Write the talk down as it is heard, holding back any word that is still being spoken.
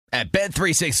At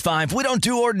Bet365, we don't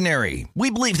do ordinary. We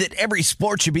believe that every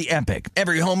sport should be epic.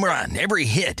 Every home run, every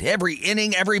hit, every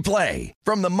inning, every play.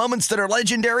 From the moments that are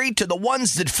legendary to the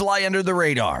ones that fly under the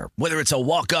radar. Whether it's a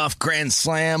walk-off grand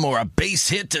slam or a base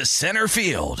hit to center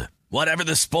field. Whatever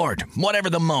the sport, whatever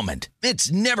the moment.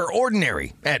 It's never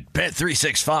ordinary at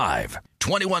Bet365.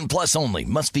 21 plus only.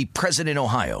 Must be present in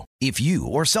Ohio. If you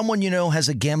or someone you know has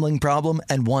a gambling problem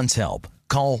and wants help,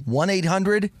 call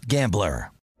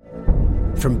 1-800-GAMBLER.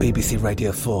 From BBC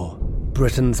Radio 4,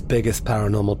 Britain's biggest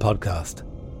paranormal podcast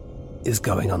is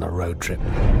going on a road trip.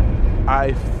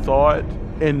 I thought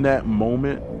in that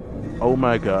moment, oh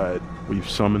my God, we've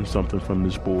summoned something from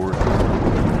this board.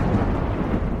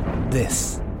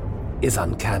 This is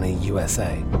Uncanny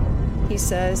USA. He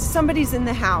says, somebody's in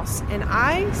the house, and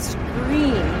I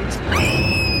screamed.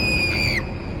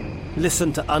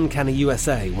 Listen to Uncanny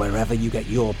USA wherever you get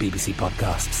your BBC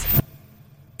podcasts,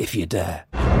 if you dare.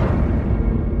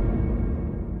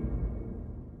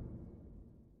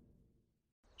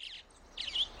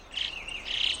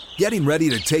 Getting ready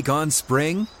to take on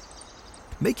spring?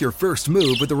 Make your first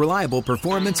move with the reliable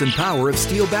performance and power of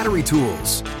Steel battery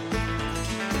tools.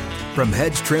 From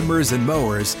hedge trimmers and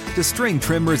mowers to string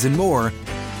trimmers and more,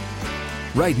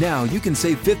 right now you can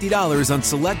save $50 on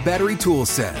select battery tool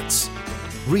sets.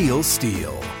 Real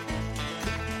Steel.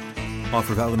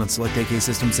 Offer valid on select AK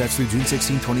system sets through June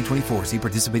 16, 2024. See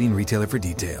participating retailer for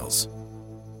details.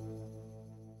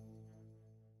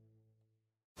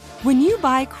 When you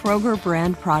buy Kroger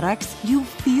brand products, you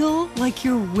feel like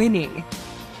you're winning.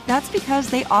 That's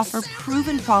because they offer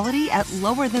proven quality at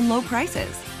lower than low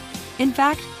prices. In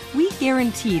fact, we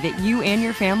guarantee that you and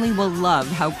your family will love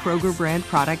how Kroger brand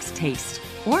products taste,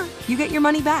 or you get your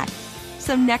money back.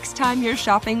 So next time you're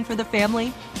shopping for the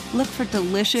family, look for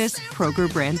delicious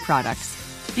Kroger brand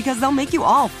products, because they'll make you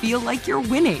all feel like you're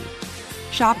winning.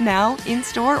 Shop now,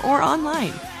 in-store, or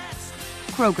online.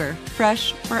 Kroger,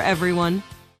 fresh for everyone.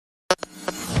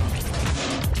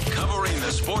 Covering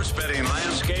the sports betting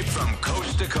landscape from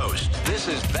coast to coast. This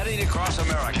is Betting Across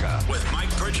America with Mike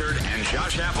Pritchard and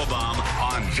Josh Applebaum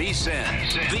on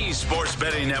VSiN, the Sports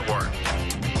Betting Network.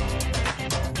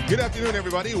 Good afternoon,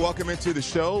 everybody. Welcome into the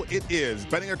show. It is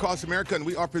Betting Across America, and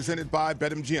we are presented by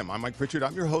BetMGM. I'm Mike Pritchard.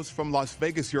 I'm your host from Las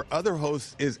Vegas. Your other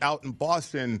host is out in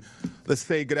Boston. Let's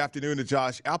say good afternoon to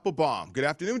Josh Applebaum. Good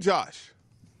afternoon, Josh.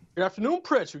 Good afternoon,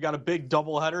 Pritch. We got a big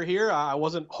doubleheader here. I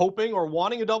wasn't hoping or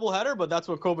wanting a doubleheader, but that's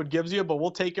what COVID gives you. But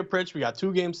we'll take it, Pritch. We got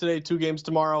 2 games today, 2 games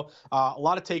tomorrow. A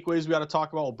lot of takeaways we got to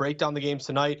talk about. We'll break down the games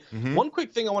tonight. One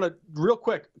quick thing I want to, real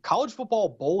quick, college football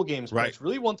bowl games, Pritch. Right.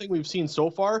 Really one thing we've seen so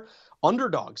far.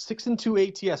 Underdogs, 6-2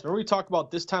 ATS. Remember we talked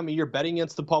about this time of year betting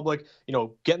against the public,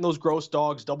 getting those gross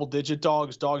dogs, double-digit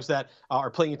dogs, dogs that are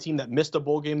playing a team that missed a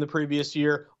bowl game the previous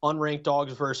year, unranked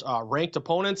dogs versus ranked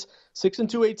opponents.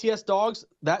 6-2 ATS dogs.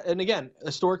 And again,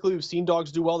 historically we've seen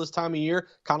dogs do well this time of year,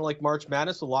 kind of like March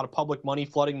Madness, a lot of public money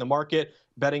flooding the market,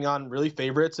 betting on really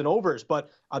favorites and overs. But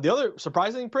the other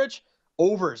surprising, Pritch,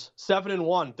 overs,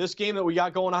 7-1. This game that we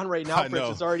got going on right now,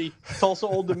 Pritch, it's already Tulsa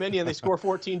Old Dominion. They score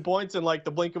 14 points in like the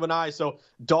blink of an eye. So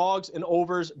dogs and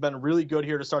overs been really good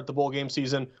here to start the bowl game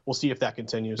season. We'll see if that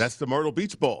continues. That's the Myrtle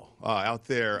Beach Bowl out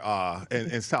there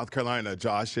in South Carolina,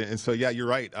 Josh. And so, yeah, you're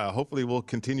right. Hopefully we'll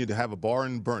continue to have a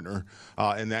barn burner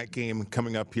in that game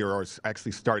coming up here, or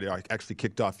actually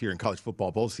kicked off here in college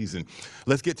football bowl season.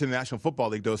 Let's get to the National Football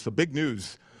League, though. So big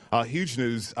news. Huge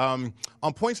news. On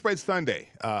Point Spread Sunday,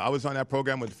 I was on that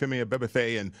program with Femi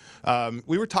Abebefe, and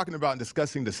we were talking about and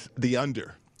discussing the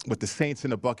under with the Saints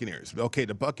and the Buccaneers. Okay,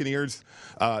 the Buccaneers,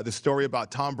 the story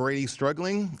about Tom Brady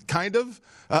struggling, kind of,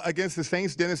 against the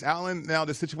Saints. Dennis Allen, now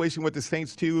the situation with the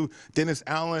Saints, too. Dennis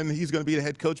Allen, he's going to be the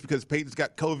head coach because Peyton's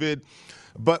got COVID.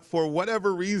 But for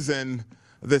whatever reason,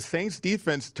 the Saints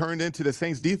defense turned into the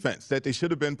Saints defense that they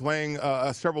should have been playing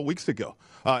several weeks ago,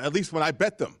 at least when I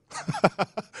bet them.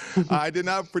 I did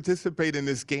not participate in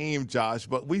this game, Josh,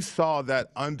 but we saw that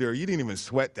under. You didn't even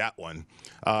sweat that one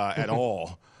at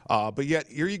all. But yet,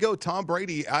 here you go, Tom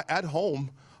Brady at home,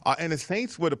 and the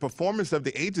Saints with a performance of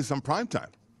the ages on primetime.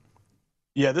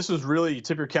 Yeah, this was really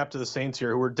tip your cap to the Saints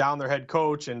here, who were down their head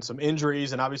coach and some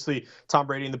injuries, and obviously Tom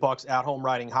Brady and the Bucs at home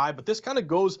riding high. But this kind of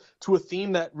goes to a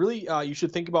theme that really you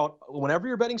should think about whenever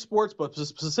you're betting sports, but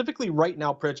specifically right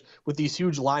now, Pritch, with these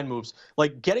huge line moves,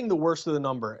 like getting the worst of the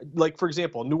number. Like, for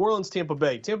example, New Orleans, Tampa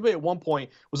Bay. Tampa Bay at one point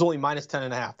was only minus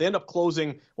 10.5. They end up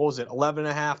closing,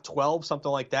 11.5, 12,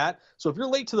 something like that. So if you're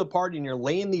late to the party and you're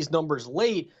laying these numbers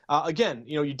late, again,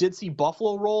 you did see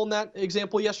Buffalo roll in that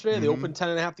example yesterday. They opened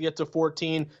 10.5 to get to 14.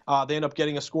 14. They end up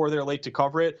getting a score there late to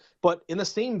cover it. But in the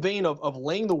same vein of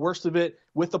laying the worst of it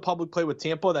with the public play with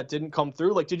Tampa that didn't come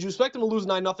through, like, did you expect them to lose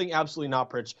 9-0? Absolutely not,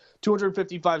 Pritch.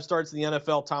 255 starts in the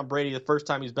NFL. Tom Brady, the first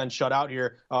time he's been shut out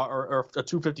here, or a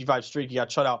 255 streak. He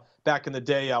got shut out back in the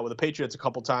day with the Patriots a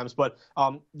couple times. But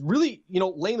really,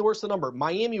 laying the worst of the number.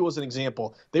 Miami was an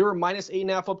example. They were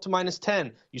 -8.5 up to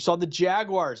 -10. You saw the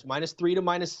Jaguars -3 to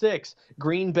 -6.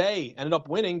 Green Bay ended up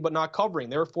winning but not covering.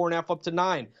 They were 4.5 up to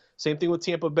 9. Same thing with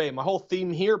Tampa Bay. My whole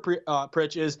theme here,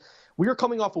 Pritch, is we are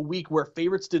coming off a week where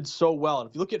favorites did so well. And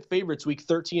if you look at favorites, week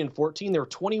 13 and 14, they were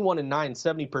 21-9,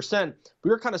 70%.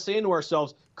 We were kind of saying to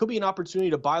ourselves, could be an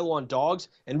opportunity to buy low on dogs,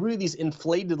 and really these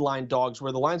inflated line dogs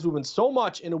where the line's moving so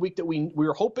much in a week that we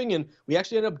were hoping, and we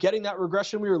actually ended up getting that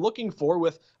regression we were looking for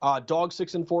with dog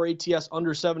 6-4 ATS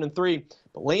under 7-3.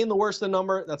 But laying the worst of the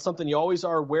number, that's something you always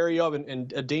are wary of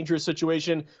in a dangerous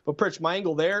situation. But Pritch, my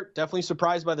angle there, definitely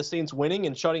surprised by the Saints winning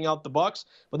and shutting out the Bucs.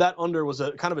 But that under was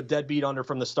a kind of a deadbeat under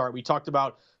from the start. We talked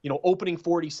about, opening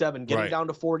 47, getting down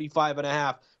to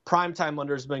 45.5. Primetime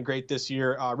under has been great this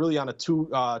year, really on a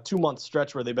two-month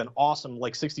stretch where they've been awesome,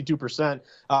 like 62%.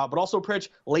 But also, Pritch,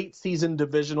 late season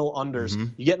divisional unders. Mm-hmm.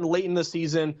 You getting late in the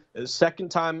season, second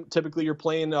time typically you're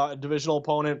playing a divisional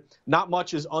opponent. Not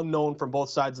much is unknown from both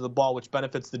sides of the ball, which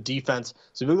benefits the defense.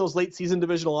 So if you look at those late season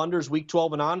divisional unders, week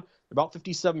 12 and on, about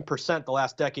 57% the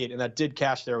last decade, and that did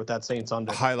cash there with that Saints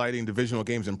under. Highlighting divisional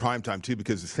games in primetime, too,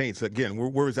 because the Saints, again,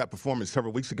 where was that performance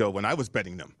several weeks ago when I was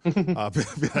betting them?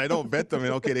 I don't bet them,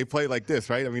 and okay, they play like this,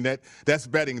 right? I mean, that's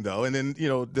betting, though. And then,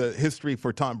 the history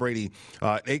for Tom Brady,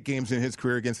 8 games in his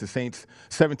career against the Saints,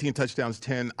 17 touchdowns,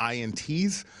 10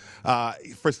 INTs.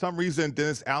 For some reason,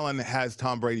 Dennis Allen has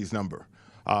Tom Brady's number.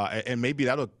 And maybe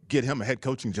that'll get him a head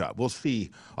coaching job. We'll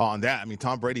see on that. I mean,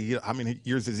 Tom Brady, how many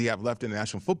years does he have left in the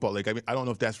National Football League? I mean, I don't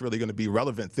know if that's really going to be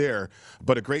relevant there,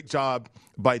 but a great job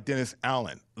by Dennis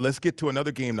Allen. Let's get to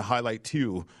another game to highlight,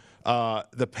 too.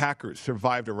 The Packers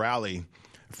survived a rally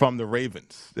from the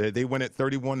Ravens. They win at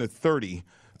 31-30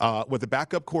 with a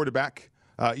backup quarterback.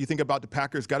 You think about the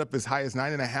Packers got up as high as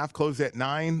 9.5, closed at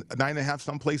 9.5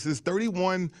 some places,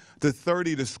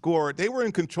 31-30 to score. They were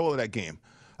in control of that game.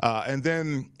 And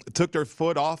then took their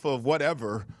foot off of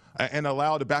whatever and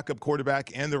allowed the backup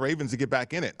quarterback and the Ravens to get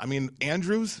back in it. I mean,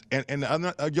 Andrews and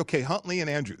Huntley and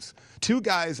Andrews, 2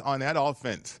 guys on that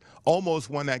offense almost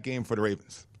won that game for the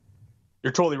Ravens.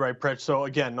 You're totally right, Pritch. So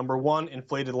again, number one,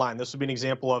 inflated line. This would be an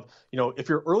example of, if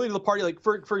you're early to the party, like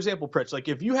for example, Pritch, like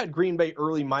if you had Green Bay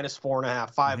early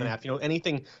 -4.5, 5.5,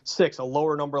 anything 6, a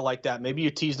lower number like that, maybe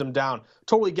you teased them down.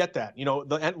 Totally get that,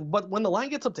 but when the line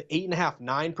gets up to 8.5,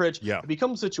 9, Pritch, it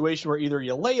becomes a situation where either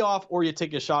you lay off or you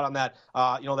take a shot on that,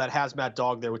 that hazmat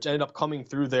dog there, which ended up coming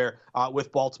through there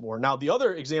with Baltimore. Now, the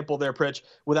other example there, Pritch,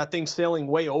 with that thing sailing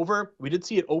way over, we did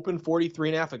see it open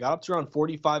 43.5. It got up to around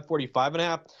 45,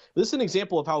 45.5. This is an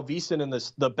example of how VSiN and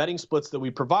the betting splits that we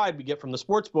provide, we get from the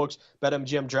sports books,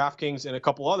 BetMGM, DraftKings, and a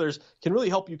couple others, can really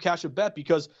help you cash a bet,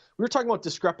 because we were talking about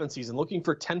discrepancies and looking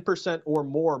for 10% or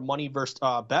more money versus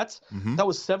bets. Mm-hmm. That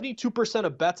was 72%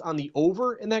 of bets on the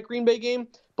over in that Green Bay game,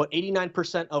 but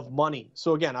 89% of money.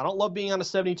 So again, I don't love being on a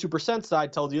 72%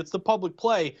 side, tells you it's the public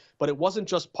play, but it wasn't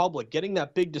just public. Getting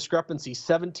that big discrepancy,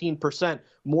 17%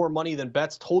 more money than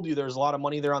bets, told you there's a lot of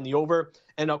money there on the over,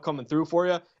 end up coming through for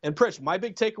you. And Pritch, my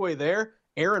big takeaway there,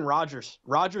 Aaron Rodgers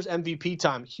MVP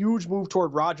time. Huge move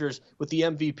toward Rodgers with the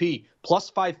MVP.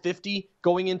 Plus 550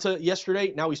 going into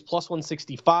yesterday. Now he's plus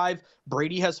 165.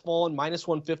 Brady has fallen minus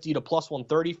 150 to plus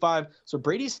 135. So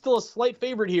Brady's still a slight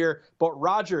favorite here, but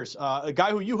Rodgers, a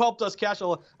guy who you helped us cash,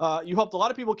 you helped a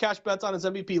lot of people cash bets on his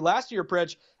MVP last year,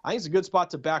 Pritch. I think it's a good spot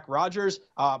to back Rodgers.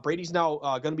 Brady's now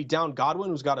going to be down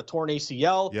Godwin, who's got a torn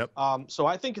ACL. Yep. So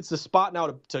I think it's the spot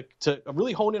now to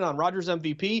really hone in on Rodgers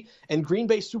MVP and Green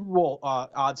Bay Super Bowl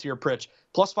odds here, Pritch.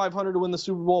 Plus 500 to win the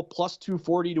Super Bowl, plus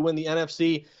 240 to win the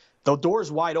NFC. The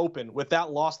door's wide open with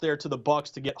that loss there to the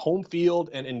Bucs to get home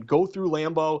field and go through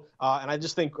Lambeau. And I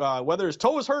just think whether his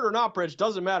toe is hurt or not, Pritch,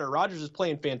 doesn't matter. Rodgers is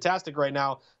playing fantastic right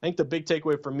now. I think the big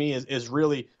takeaway for me is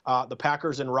really the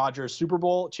Packers and Rodgers Super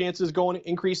Bowl chances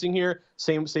increasing here.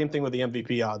 Same thing with the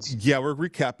MVP odds. Yeah, we're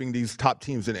recapping these top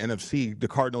teams in the NFC. The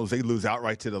Cardinals, they lose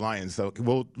outright to the Lions, so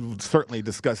we'll certainly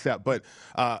discuss that. But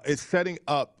it's setting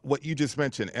up what you just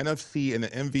mentioned, NFC and the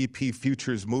MVP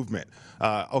futures movement.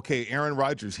 Okay, Aaron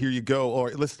Rodgers, here you go.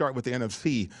 Or let's start with the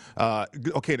NFC.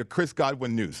 Okay, the Chris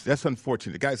Godwin news. That's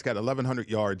unfortunate. The guy's got 1,100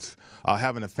 yards,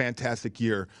 having a fantastic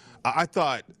year. I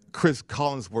thought Chris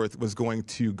Collinsworth was going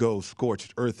to go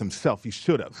scorched earth himself. He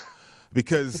should have,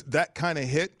 because that kind of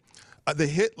hit. The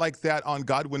hit like that on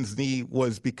Godwin's knee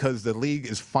was because the league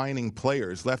is fining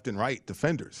players left and right,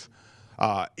 defenders.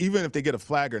 even if they get a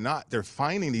flag or not, they're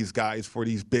fining these guys for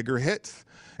these bigger hits.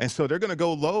 And so they're going to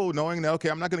go low knowing that, okay,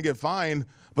 I'm not going to get fined,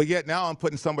 but yet now I'm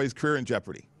putting somebody's career in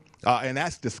jeopardy. And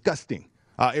that's disgusting.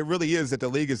 It really is that the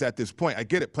league is at this point. I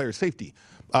get it, player safety.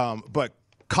 But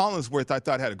Collinsworth, I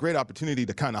thought, had a great opportunity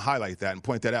to kind of highlight that and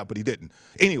point that out, but he didn't.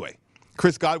 Anyway,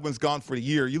 Chris Godwin's gone for the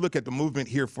year. You look at the movement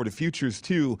here for the futures,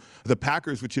 too. The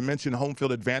Packers, which you mentioned, home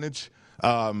field advantage,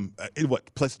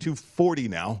 plus 240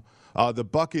 now. The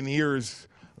Buccaneers,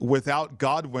 without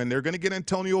Godwin, they're going to get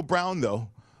Antonio Brown, though.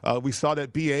 We saw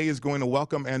that BA is going to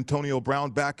welcome Antonio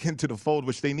Brown back into the fold,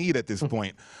 which they need at this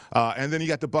point. And then you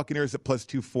got the Buccaneers at plus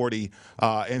 240.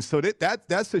 And so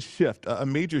that's a shift, a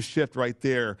major shift right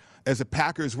there, as the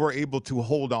Packers were able to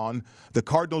hold on. The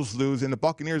Cardinals lose, and the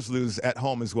Buccaneers lose at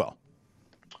home as well.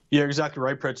 Yeah, exactly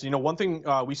right, Pritch. One thing,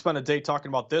 we spent a day talking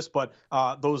about this, but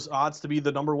those odds to be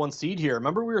the number one seed here.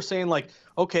 Remember we were saying, like,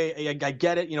 okay, I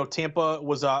get it. Tampa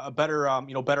was a better,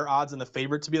 better odds than the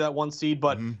favorite to be that one seed,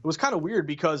 but it was kind of weird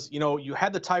because, you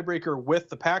had the tiebreaker with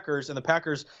the Packers, and the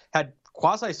Packers had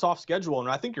quasi-soft schedule,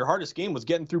 and I think your hardest game was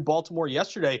getting through Baltimore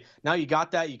yesterday. Now you got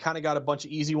that. You kind of got a bunch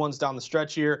of easy ones down the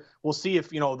stretch here. We'll see if,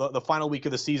 the final week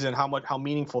of the season, how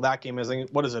meaningful that game is. I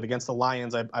think, what is it, against the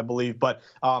Lions, I believe. But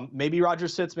maybe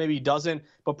Rodgers sits, maybe he doesn't.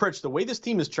 But, Pritch, the way this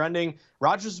team is trending,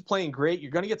 Rodgers is playing great.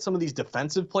 You're going to get some of these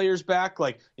defensive players back,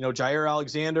 like, Jair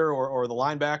Alexander or the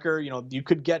linebacker. You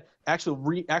could get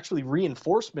actually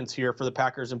reinforcements here for the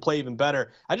Packers and play even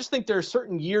better. I just think there are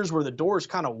certain years where the door is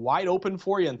kind of wide open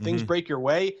for you and things break your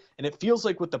way. And it feels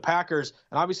like with the Packers,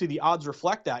 and obviously the odds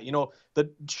reflect that,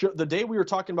 the day we were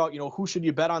talking about, who should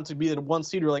you bet on to be the one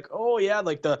seed, you're like, oh yeah,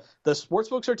 like the sports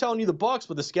books are telling you the Bucs,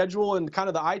 but the schedule and kind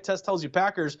of the eye test tells you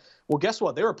Packers. Well, guess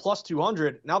what? They were plus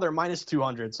 200. Now they're minus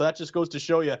 200. So that just goes to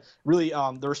show you really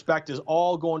the respect is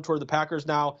all going toward the Packers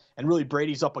now. And really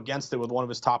Brady's up against it with one of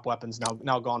his top weapons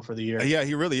now gone for the year. Yeah,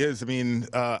 he really is. I mean,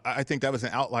 I think that was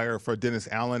an outlier for Dennis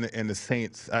Allen and the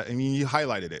Saints. You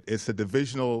highlighted it. It's a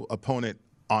divisional opponent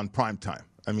on prime time.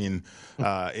 I mean,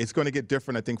 it's going to get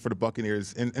different, I think, for the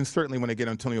Buccaneers, and certainly when they get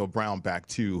Antonio Brown back,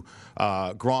 too.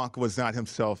 Gronk was not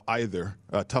himself either.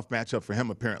 A tough matchup for him,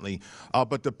 apparently.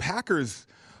 But the Packers,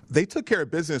 they took care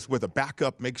of business with a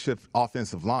backup makeshift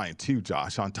offensive line, too,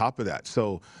 Josh, on top of that.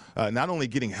 So not only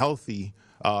getting healthy,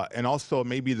 and also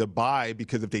maybe the bye,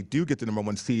 because if they do get the number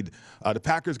one seed, the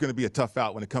Packers going to be a tough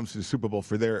out when it comes to the Super Bowl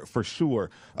for sure.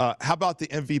 How about the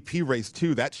MVP race,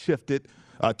 too? That shifted.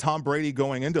 Tom Brady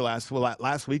going into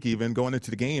last week, even going into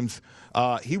the games,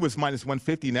 he was minus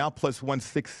 150, now plus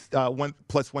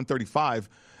 135.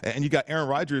 And you got Aaron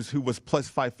Rodgers, who was plus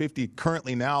 550,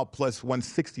 currently now plus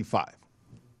 165.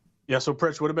 Yeah, so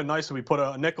Pritch, would have been nice if we put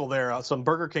a nickel there, some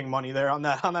Burger King money there on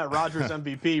that Rodgers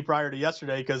MVP prior to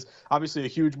yesterday, because obviously a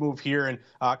huge move here and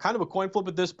kind of a coin flip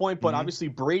at this point. But obviously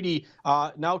Brady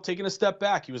now taking a step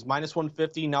back. He was minus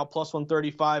 150, now plus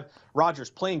 135. Rodgers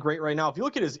playing great right now. If you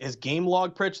look at his game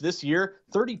log, Pritch, this year,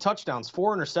 30 touchdowns,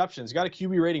 4 interceptions. He got a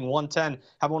QB rating 110,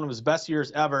 have one of his best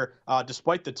years ever,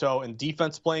 despite the toe, and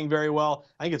defense playing very well.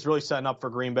 I think it's really setting up for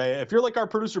Green Bay. If you're like our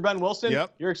producer, Ben Wilson,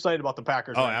 you're excited about the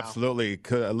Packers right now. Absolutely.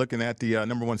 Looking at the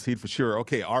number one seed for sure.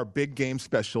 Okay, our big game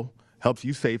special helps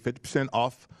you save 50%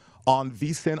 off on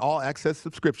VSiN All Access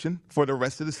subscription for the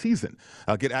rest of the season.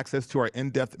 Get access to our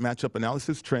in-depth matchup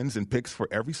analysis, trends, and picks for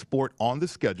every sport on the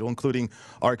schedule, including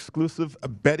our exclusive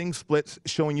betting splits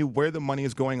showing you where the money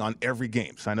is going on every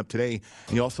game. Sign up today,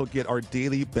 and you also get our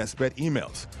daily best bet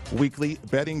emails, weekly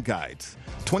betting guides,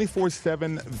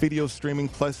 24/7 video streaming,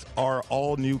 plus our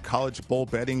all-new college bowl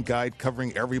betting guide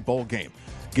covering every bowl game.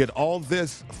 Get all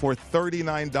this for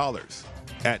 $39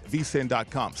 at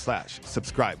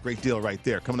vsin.com/subscribe. Great deal right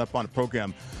there. Coming up on the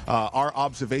program, our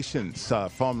observations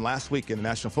from last week in the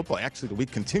National Football. Actually, the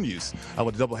week continues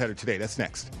with a doubleheader today. That's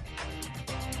next.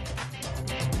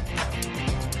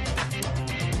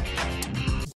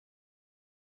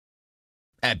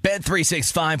 At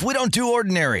Bet365, we don't do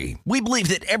ordinary. We believe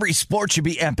that every sport should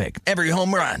be epic. Every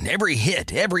home run, every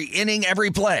hit, every inning, every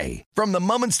play. From the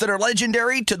moments that are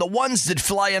legendary to the ones that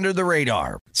fly under the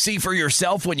radar. See for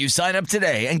yourself when you sign up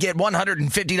today and get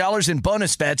 $150 in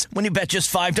bonus bets when you bet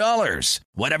just $5.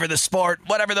 Whatever the sport,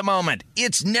 whatever the moment,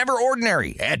 it's never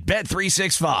ordinary at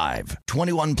Bet365.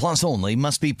 21 plus only.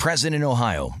 Must be present in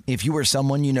Ohio. If you or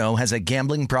someone you know has a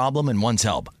gambling problem and wants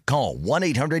help, call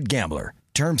 1-800-GAMBLER.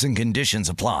 Terms and conditions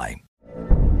apply.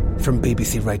 From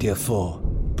BBC Radio 4,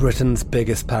 Britain's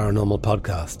biggest paranormal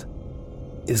podcast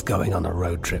is going on a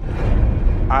road trip.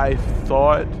 I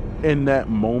thought in that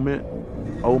moment,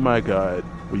 oh my God,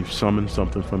 we've summoned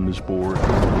something from this board.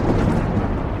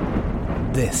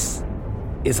 This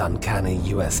is Uncanny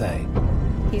USA.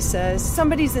 He says,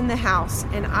 somebody's in the house,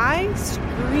 and I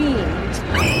screamed.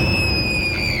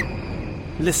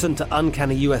 Listen to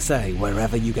Uncanny USA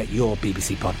wherever you get your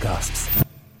BBC podcasts,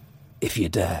 if you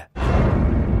dare.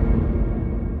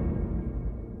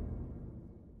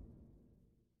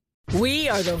 We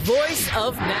are the voice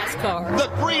of NASCAR. The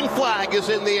green flag is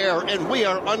in the air, and we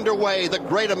are underway. The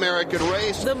Great American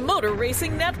Race. The Motor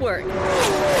Racing Network.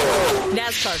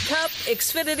 NASCAR Cup,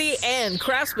 Xfinity, and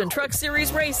Craftsman Truck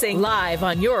Series Racing live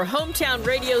on your hometown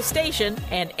radio station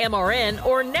and MRN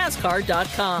or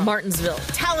NASCAR.com. Martinsville,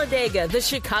 Talladega, the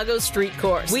Chicago Street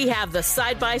Course. We have the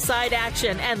side-by-side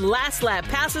action and last lap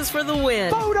passes for the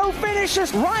win. Photo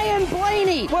finishes. Ryan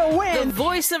Blaney will win. The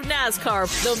voice of NASCAR,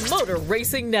 the Motor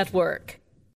Racing Network.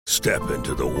 Step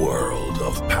into the world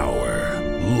of power,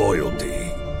 loyalty,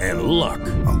 and luck.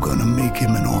 I'm gonna make him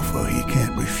an offer he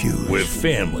can't refuse. With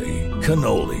family,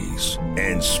 cannolis,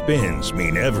 and spins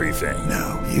mean everything.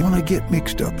 Now, you wanna get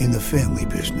mixed up in the family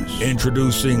business.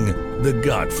 Introducing The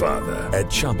Godfather at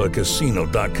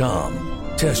ChumbaCasino.com.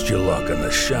 Test your luck in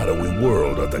the shadowy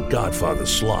world of The Godfather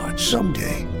slot.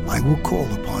 Someday, I will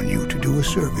call upon you to do a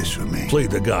service for me. Play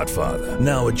The Godfather,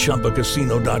 now at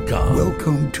ChumbaCasino.com.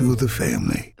 Welcome to the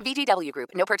family. VGW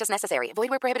Group. No purchase necessary. Void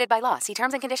where prohibited by law. See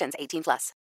terms and conditions.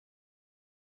 18+.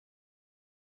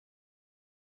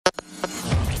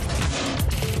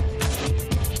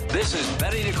 This is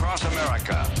Betting Across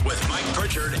America with Mike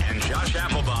Pritchard and Josh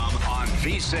Applebaum on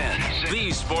VSiN,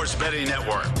 the Sports Betting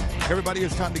Network. Everybody,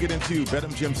 it's time to get into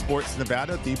BetMGM Sports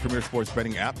Nevada, the premier sports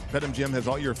betting app. BetMGM has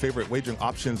all your favorite wagering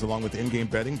options along with in-game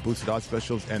betting, boosted odds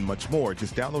specials, and much more.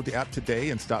 Just download the app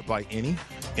today and stop by any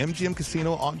MGM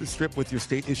casino on the Strip with your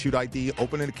state-issued ID,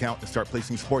 open an account, and start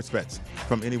placing sports bets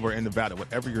from anywhere in Nevada.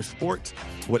 Whatever your sport,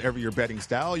 whatever your betting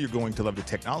style, you're going to love the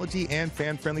technology and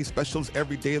fan-friendly specials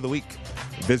every day of the week.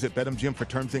 Visit BetMGM for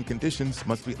terms and conditions.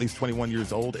 Must be at least 21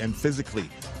 years old and physically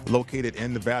located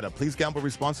in Nevada. Please gamble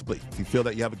responsibly. If you feel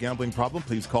that you have a gambling problem,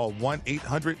 please call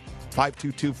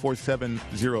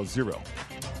 1-800-522-4700.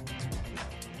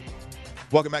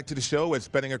 Welcome back to the show. It's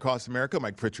Betting Across America.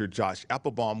 Mike Pritchard, Josh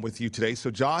Applebaum with you today. So,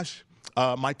 Josh,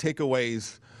 my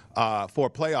takeaways for a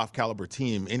playoff caliber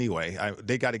team anyway,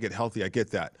 they got to get healthy. I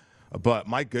get that. But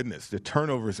my goodness, the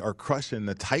turnovers are crushing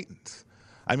the Titans.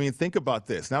 I mean, think about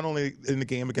this. Not only in the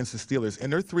game against the Steelers,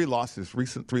 and their three losses,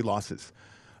 recent three losses,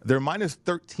 they're minus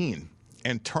 13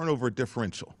 in turnover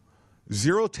differential.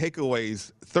 0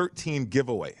 takeaways, 13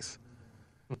 giveaways.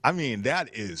 I mean, that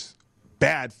is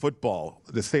bad football,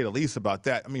 to say the least about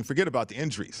that. I mean, forget about the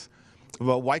injuries.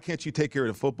 Well, why can't you take care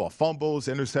of the football? Fumbles,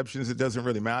 interceptions, it doesn't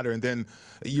really matter. And then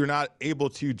you're not able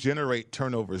to generate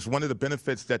turnovers. One of the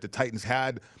benefits that the Titans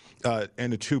had in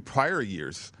the 2 prior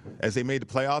years as they made the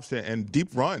playoffs and deep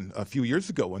run a few years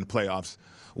ago in the playoffs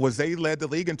was they led the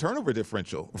league in turnover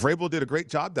differential. Vrabel did a great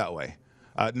job that way.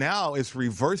 Now it's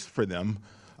reversed for them.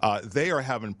 They are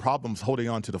having problems holding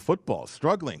on to the football,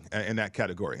 struggling in that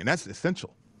category, and that's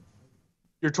essential.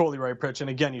 You're totally right, Pritch. And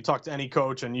again, you talk to any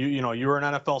coach, and you know you're an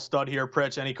NFL stud here,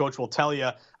 Pritch. Any coach will tell you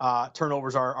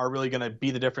turnovers are really going to be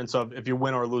the difference of if you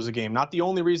win or lose a game. Not the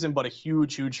only reason, but a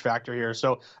huge factor here.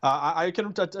 So I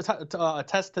can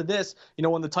attest to this. You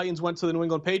know, when the Titans went to the New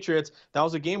England Patriots, that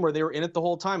was a game where they were in it the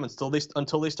whole time until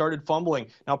they started fumbling.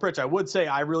 Now, Pritch, I would say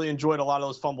I really enjoyed a lot of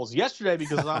those fumbles yesterday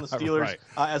because I was on the Steelers right.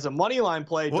 As a money line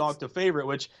play, dog to favorite,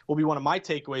 which will be one of my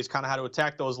takeaways, kind of how to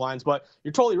attack those lines. But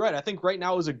you're totally right. I think right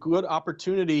now is a good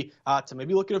opportunity to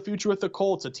maybe look at a future with the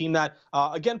Colts, a team that,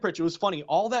 again, Pritch, it was funny.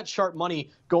 All that sharp money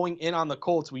going in on the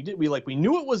Colts, we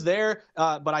knew it was there,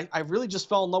 but I really just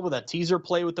fell in love with that teaser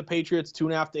play with the Patriots,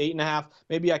 2.5 to 8.5.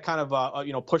 Maybe I kind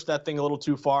of pushed that thing a little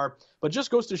too far. But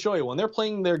just goes to show you, when they're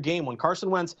playing their game, when Carson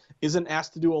Wentz isn't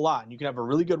asked to do a lot, and you can have a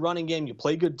really good running game, you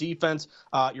play good defense,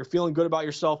 you're feeling good about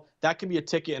yourself, that can be a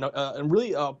ticket and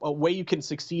really a way you can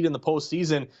succeed in the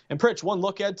postseason. And Pritch, one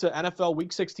look ahead to NFL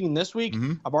Week 16 this week.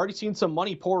 Mm-hmm. I've already seen some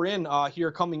money pour in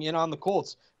here coming in on the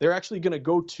Colts. They're actually going to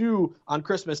go to, on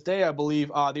Christmas Day, I believe,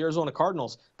 the Arizona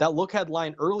Cardinals. That look ahead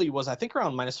line early was, I think,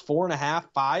 around minus 4.5,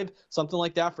 5, something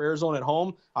like that for Arizona at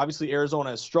home. Obviously, Arizona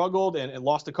has struggled and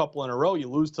lost a couple in a row. You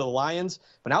lose to the Lions.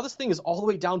 But now this thing is all the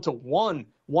way down to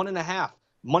 1.5.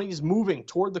 Money's moving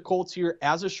toward the Colts here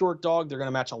as a short dog. They're going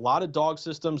to match a lot of dog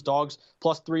systems. Dogs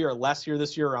 +3 or less here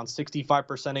this year, around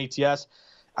 65% ATS.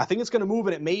 I think it's going to move,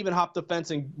 and it may even hop the fence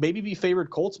and maybe be favored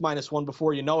Colts -1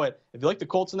 before you know it. If you like the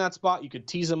Colts in that spot, you could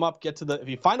tease them up, get to the – if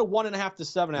you find a 1.5 to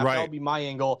 7.5, right, that would be my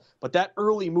angle. But that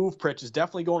early move, Pritch, is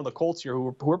definitely going to the Colts here, who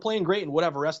are playing great and would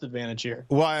have a rest advantage here.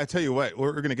 Well, I tell you what,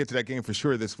 we're going to get to that game for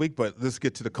sure this week, but let's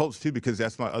get to the Colts too, because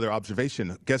that's my other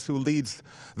observation. Guess who leads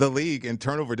the league in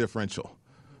turnover differential?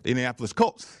 the Indianapolis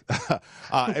Colts.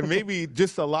 And maybe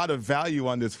just a lot of value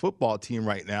on this football team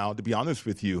right now, to be honest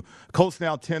with you. Colts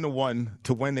now 10-1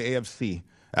 to win the AFC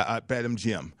at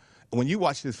BetMGM. When you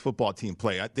watch this football team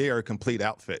play, they are a complete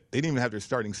outfit. They didn't even have their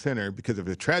starting center because of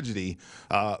the tragedy,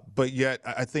 but yet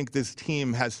I think this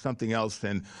team has something else,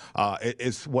 and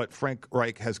it's what Frank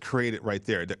Reich has created right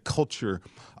there, the culture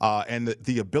and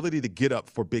the ability to get up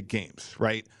for big games,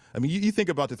 right? I mean, you think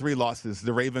about the three losses,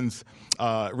 the Ravens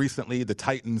recently, the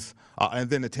Titans, and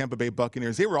then the Tampa Bay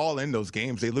Buccaneers. They were all in those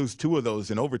games. They lose 2 of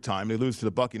those in overtime. They lose to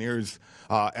the Buccaneers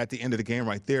at the end of the game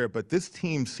right there. But this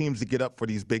team seems to get up for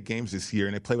these big games this year,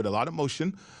 and they play with a lot of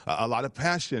motion, a lot of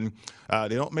passion.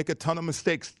 They don't make a ton of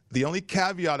mistakes. The only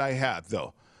caveat I have,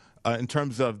 though, in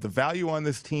terms of the value on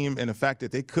this team and the fact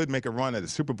that they could make a run at the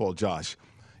Super Bowl, Josh,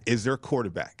 is their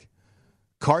quarterback.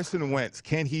 Carson Wentz,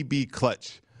 can he be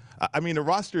clutch? I mean, the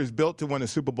roster is built to win a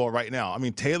Super Bowl right now. I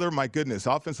mean, Taylor, my goodness,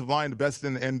 offensive line, the best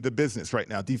in the business right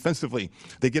now. Defensively,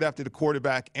 they get after the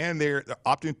quarterback, and they're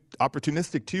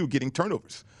opportunistic, too, getting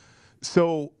turnovers.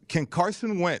 So can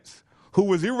Carson Wentz, who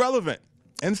was irrelevant,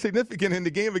 insignificant in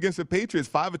the game against the Patriots,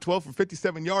 5 of 12 for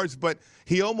 57 yards, but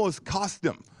he almost cost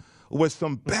them with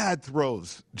some bad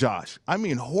throws, Josh. I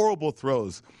mean, horrible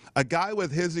throws. A guy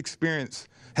with his experience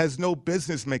has no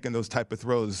business making those type of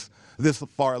throws this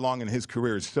far along in his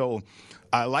career. So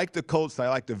I like the Colts. I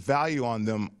like the value on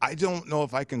them. I don't know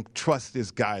if I can trust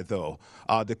this guy, though,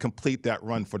 to complete that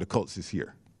run for the Colts this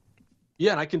year.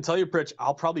 Yeah, and I can tell you, Pritch,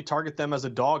 I'll probably target them as a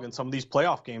dog in some of these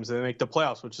playoff games. They make the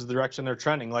playoffs, which is the direction they're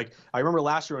trending. Like, I remember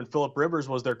last year when Phillip Rivers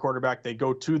was their quarterback, they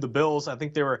go to the Bills. I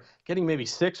think they were getting maybe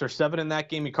 6 or 7 in that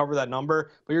game. You cover that number.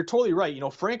 But you're totally right. You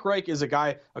know, Frank Reich is a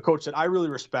coach that I really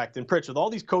respect. And Pritch, with all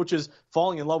these coaches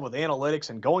falling in love with analytics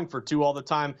and going for 2 all the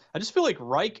time, I just feel like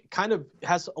Reich kind of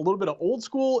has a little bit of old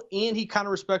school, and he kind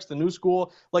of respects the new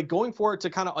school, like going for it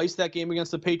to kind of ice that game against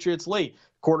the Patriots late.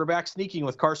 Quarterback sneaking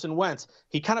with Carson Wentz.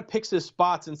 He kind of picks his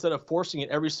spots instead of forcing it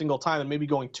every single time and maybe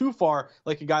going too far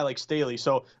like a guy like Staley.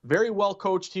 So very well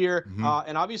coached here.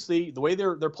 And obviously the way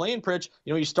they're playing, Pritch,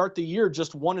 you know, you start the year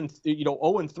just 0-3,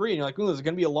 and you're like, ooh, this is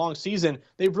going to be a long season.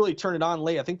 They've really turned it on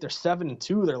late. I think they're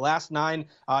 7-2 their last 9.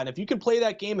 And if you can play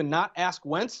that game and not ask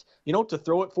Wentz, you know, to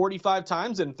throw it 45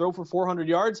 times and throw for 400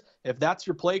 yards, if that's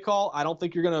your play call, I don't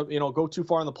think you're going to, go too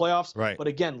far in the playoffs. Right. But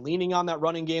again, leaning on that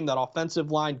running game, that offensive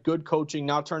line, good coaching,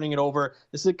 now turning it over.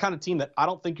 This is the kind of team that I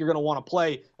don't think you're going to want to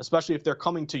play, especially if they're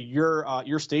coming to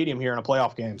your stadium here in a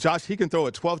playoff game. Josh, he can throw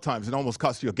it 12 times and almost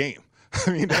cost you a game.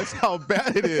 I mean, that's how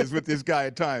bad it is with this guy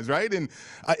at times, right? And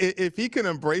if he can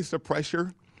embrace the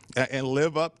pressure and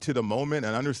live up to the moment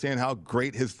and understand how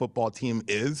great his football team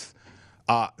is,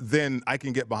 then I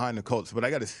can get behind the Colts. But I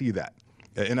got to see that.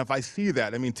 And if I see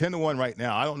that, I mean, 10-1 right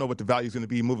now, I don't know what the value is going to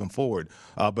be moving forward,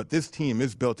 but this team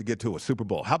is built to get to a Super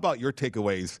Bowl. How about your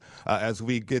takeaways as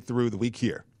we get through the week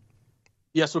here?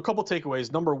 Yeah, so a couple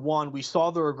takeaways. Number one, we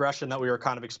saw the regression that we were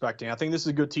kind of expecting. I think this is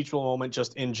a good teachable moment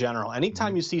just in general.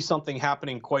 Anytime you see something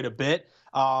happening quite a bit,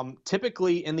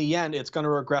 typically in the end, it's going to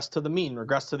regress to the mean,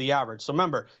 regress to the average. So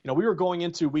remember, we were going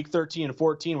into week 13 and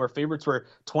 14 where favorites were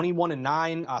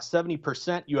 21-9,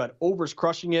 70%. You had overs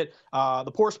crushing it.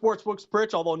 The poor sportsbooks,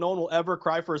 Pritch, although no one will ever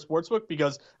cry for a sportsbook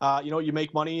because, you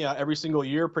make money every single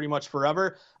year pretty much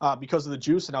forever because of the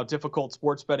juice and how difficult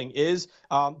sports betting is.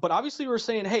 But obviously we're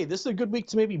saying, hey, this is a good week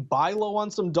to maybe buy low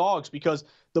on some dogs because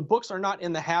the books are not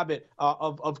in the habit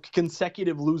of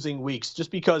consecutive losing weeks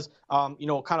just because, kind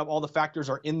of all the factors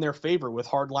are in their favor with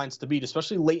hard lines to beat,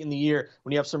 especially late in the year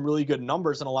when you have some really good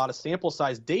numbers and a lot of sample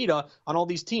size data on all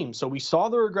these teams. So we saw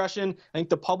the regression. I think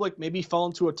the public maybe fell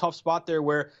into a tough spot there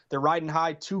where they're riding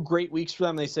high, 2 great weeks for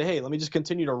them. They say, hey, let me just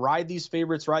continue to ride these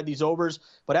favorites, ride these overs.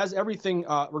 But as everything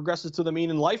regresses to the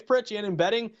mean in life, Pritch, and in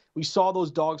betting, we saw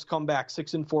those dogs come back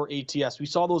 6-4 ATS. We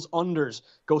saw those unders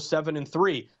go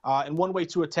 7-3. And one way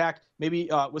to attack,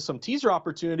 maybe with some teaser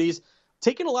opportunities,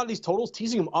 taking a lot of these totals,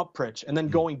 teasing them up, Pritch, and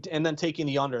then taking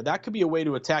the under. That could be a way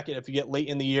to attack it if you get late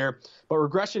in the year. But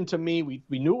regression, to me, we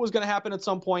knew it was going to happen at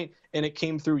some point, and it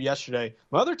came through yesterday.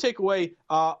 My other takeaway,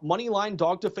 money line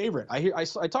dog to favorite. I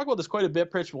talk about this quite a bit,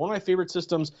 Pritch. One of my favorite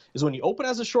systems is when you open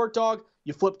as a short dog,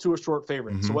 you flip to a short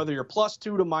favorite. So whether you're +2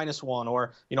 to -1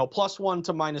 or, +1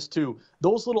 to -2,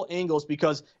 those little angles,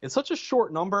 because it's such a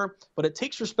short number, but it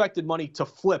takes respected money to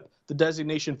flip the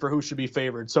designation for who should be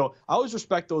favored. So I always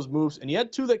respect those moves, and you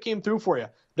had 2 that came through for you.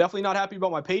 Definitely not happy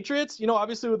about my Patriots.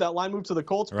 Obviously with that line move to the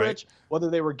Colts, right, Pritch, whether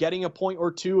they were getting a point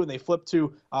or 2 and they flipped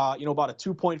to, about a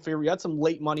 2-point favorite. You had some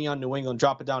late money on New England,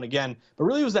 drop it down again. But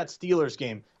really it was that Steelers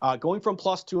game, going from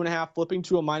 +2.5, flipping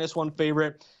to a -1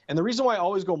 favorite. And the reason why I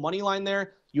always go money line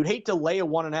there, you'd hate to lay a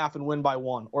 1.5 and win by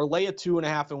 1, or lay a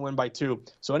 2.5 and win by 2.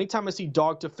 So anytime I see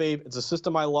dog to fave, it's a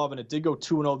system I love, and it did go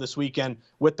 2-0 this weekend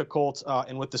with the Colts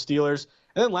and with the Steelers.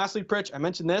 And then lastly, Pritch, I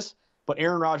mentioned this, but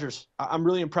Aaron Rodgers, I'm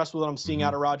really impressed with what I'm seeing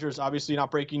out of Rodgers. Obviously not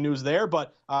breaking news there,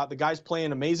 but the guy's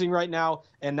playing amazing right now.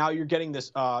 And now you're getting this,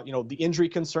 the injury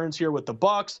concerns here with the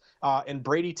Bucs and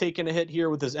Brady taking a hit here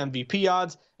with his MVP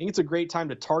odds. I think it's a great time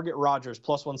to target Rodgers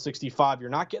plus 165. You're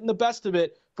not getting the best of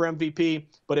it for MVP,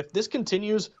 but if this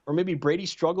continues, or maybe Brady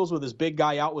struggles with his big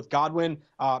guy out with Godwin,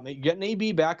 you get an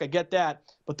AB back, I get that.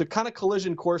 But the kind of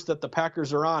collision course that the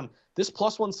Packers are on, this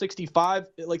plus 165,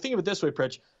 like think of it this way,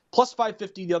 Pritch, plus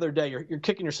 550 the other day, you're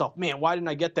kicking yourself, man, why didn't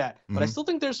I get that? But I still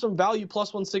think there's some value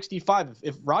plus 165.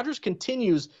 If Rodgers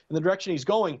continues in the direction he's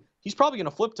going, he's probably going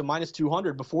to flip to minus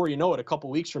 200 before you know it a couple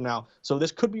weeks from now. So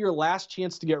this could be your last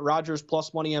chance to get Rodgers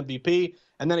plus money MVP.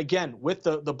 And then again, with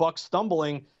the Bucs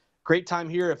stumbling, great time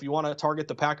here if you want to target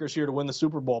the Packers here to win the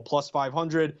Super Bowl, plus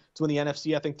 500 to win the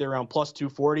NFC. I think they're around plus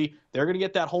 240. They're going to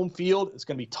get that home field. It's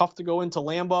going to be tough to go into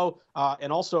Lambeau.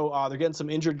 And also, they're getting some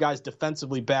injured guys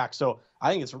defensively back. So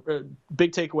I think it's a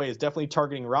big takeaway is definitely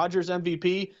targeting Rodgers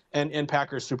MVP and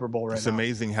Packers Super Bowl right now. It's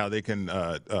amazing how they can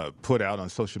put out on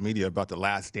social media about the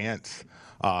last dance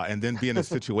and then be in a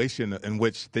situation in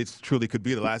which this truly could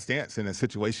be the last dance, in a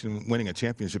situation winning a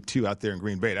championship too out there in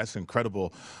Green Bay. That's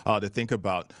incredible to think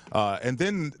about. And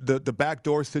then the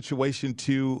backdoor situation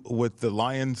too with the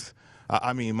Lions.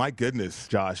 I mean, my goodness,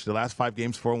 Josh, the last 5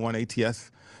 games, 4-1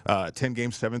 ATS. 10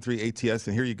 games, 7-3 ATS,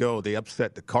 and here you go. They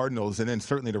upset the Cardinals, and then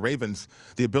certainly the Ravens,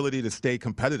 the ability to stay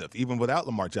competitive, even without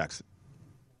Lamar Jackson.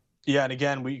 Yeah, and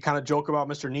again, we kind of joke about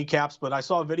Mr. Kneecaps, but I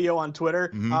saw a video on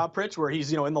Twitter, Pritch, where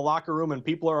he's in the locker room and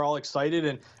people are all excited.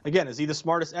 And again, is he the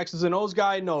smartest X's and O's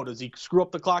guy? No. Does he screw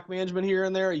up the clock management here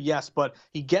and there? Yes, but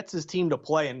he gets his team to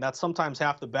play, and that's sometimes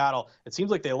half the battle. It seems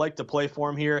like they like to play for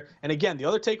him here. And again, the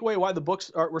other takeaway why the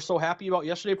books were so happy about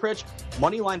yesterday, Pritch,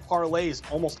 moneyline parlays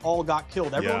almost all got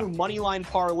killed. Everyone who moneyline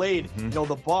parlayed,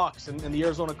 the Bucs and the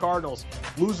Arizona Cardinals,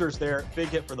 losers there, big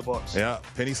hit for the books. Yeah,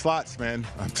 penny slots, man.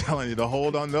 I'm telling you, to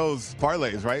hold on those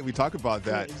parlays, right? We talk about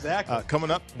that. Exactly. Coming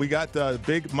up, we got the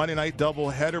big Monday night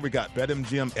doubleheader. We got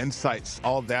BetMGM insights,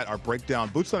 all of that, our breakdown,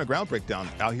 boots on the ground breakdown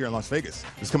out here in Las Vegas.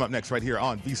 This come up next right here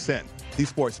on VSiN, the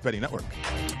Sports Betting Network.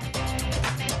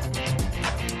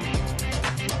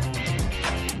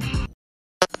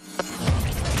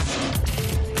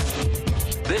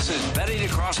 This is Betting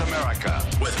Across America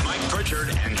with Mike Pritchard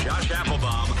and Josh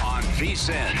Applebaum on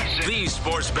VSiN, the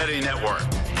Sports Betting Network.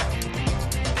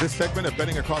 This segment of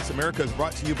Betting Across America is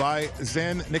brought to you by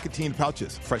Zen Nicotine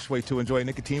Pouches. Fresh way to enjoy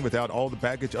nicotine without all the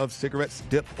baggage of cigarettes,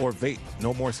 dip, or vape.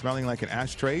 No more smelling like an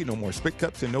ashtray, no more spit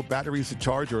cups, and no batteries to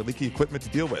charge or leaky equipment to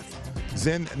deal with.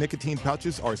 Zen Nicotine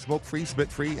Pouches are smoke-free,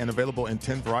 spit-free, and available in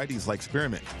 10 varieties like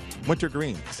Spearmint,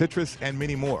 Wintergreen, Citrus, and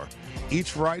many more.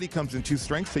 Each variety comes in 2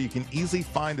 strengths, so you can easily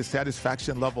find a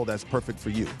satisfaction level that's perfect for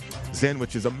you. Zen,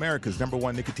 which is America's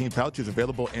 #1 nicotine pouch, is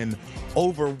available in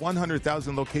over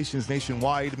 100,000 locations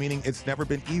nationwide, meaning it's never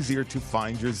been easier to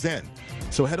find your Zen.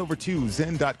 So head over to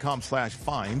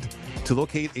zen.com/find to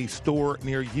locate a store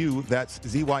near you. That's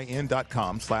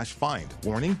zyn.com/find.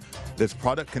 Warning, this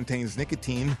product contains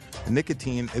nicotine.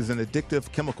 Nicotine is an addictive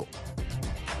chemical.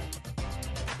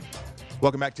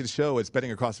 Welcome back to the show. It's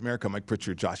Betting Across America. Mike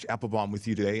Pritchard, Josh Applebaum with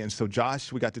you today. And so,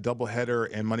 Josh, we got the doubleheader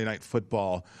and Monday Night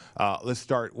Football. Let's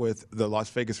start with the Las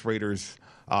Vegas Raiders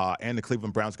and the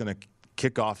Cleveland Browns going to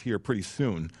kick off here pretty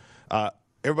soon.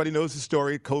 Everybody knows the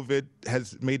story. COVID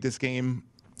has made this game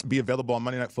be available on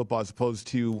Monday Night Football as opposed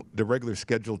to the regular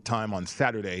scheduled time on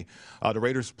Saturday. The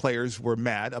Raiders players were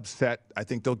mad, upset. I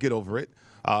think they'll get over it.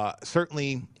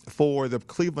 Certainly for the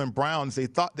Cleveland Browns, they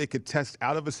thought they could test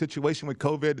out of a situation with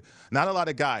COVID. Not a lot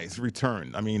of guys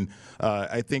returned. I mean,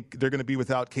 I think they're going to be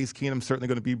without Case Keenum, certainly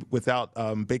going to be without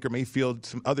Baker Mayfield,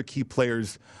 some other key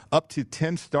players. Up to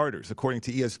 10 starters, according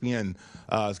to ESPN,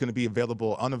 is going to be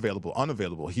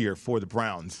unavailable here for the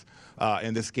Browns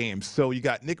in this game. So you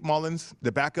got Nick Mullins,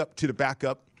 the backup to the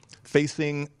backup,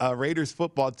 facing a Raiders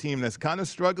football team that's kind of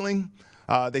struggling.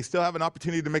 They still have an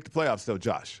opportunity to make the playoffs, though,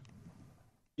 Josh.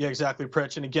 Yeah, exactly,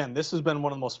 Pritch. And again, this has been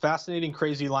one of the most fascinating,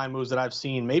 crazy line moves that I've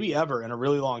seen maybe ever in a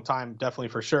really long time, definitely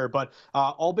for sure. But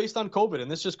all based on COVID. And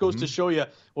this just goes to show you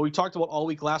what we talked about all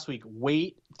week last week.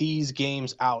 Wait these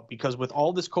games out, because with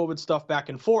all this COVID stuff back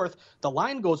and forth, the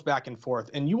line goes back and forth.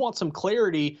 And you want some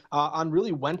clarity on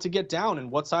really when to get down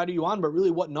and what side are you on, but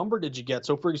really what number did you get?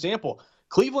 So, for example,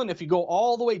 Cleveland, if you go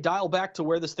all the way dial back to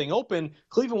where this thing opened,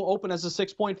 Cleveland will open as a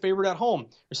 6-point favorite at home.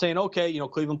 You're saying, okay,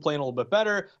 Cleveland playing a little bit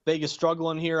better. Vegas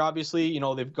struggling here, obviously.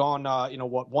 They've gone,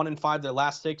 1-5 their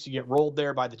last 6. You get rolled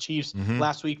there by the Chiefs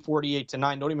last week,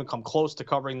 48-9. Don't even come close to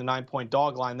covering the 9-point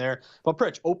dog line there. But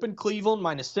Pritch, open Cleveland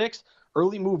 -6.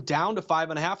 Early move down to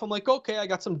 5.5. I'm like, okay, I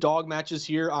got some dog matches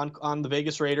here on the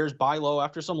Vegas Raiders, buy low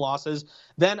after some losses.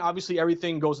 Then obviously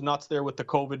everything goes nuts there with the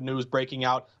COVID news breaking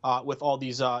out with all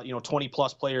these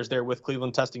 20+ players there with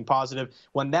Cleveland testing positive.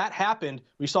 When that happened,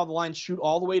 we saw the line shoot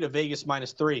all the way to Vegas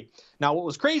 -3. Now what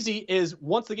was crazy is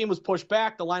once the game was pushed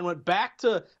back, the line went back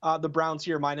to the Browns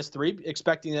here -3,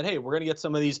 expecting that, hey, we're going to get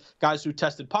some of these guys who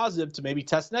tested positive to maybe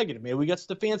test negative. Maybe we get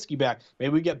Stefanski back.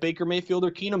 Maybe we get Baker Mayfield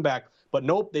or Keenum back. But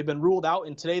nope, they've been ruled out,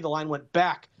 and today the line went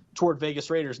back toward Vegas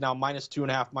Raiders, now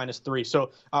 -2.5, -3.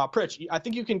 So, Pritch, I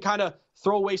think you can kind of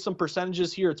throw away some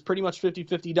percentages here. It's pretty much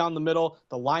 50-50 down the middle.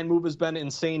 The line move has been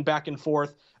insane back and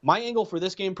forth. My angle for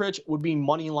this game, Pritch, would be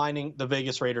money lining the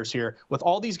Vegas Raiders here. With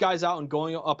all these guys out and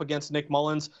going up against Nick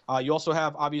Mullins, you also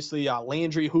have, obviously,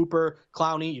 Landry, Hooper,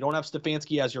 Clowney. You don't have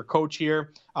Stefanski as your coach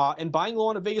here. And buying low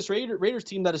on a Vegas Raiders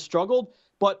team that has struggled.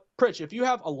 But, Pritch, if you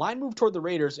have a line move toward the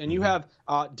Raiders and you have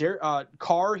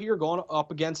Carr here going up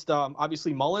against,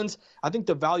 obviously, Mullins, I think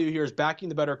the value here is backing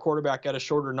the better quarterback at a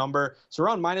shorter number. So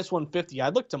around -150,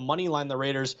 I'd look to money line the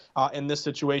Raiders in this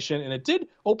situation. And it did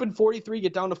open 43,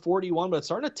 get down to 41, but it's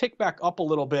starting to tick back up a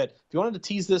little bit. If you wanted to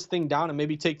tease this thing down and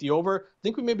maybe take the over, I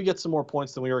think we maybe get some more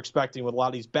points than we were expecting with a lot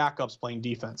of these backups playing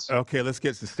defense. Okay, let's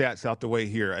get the stats out the way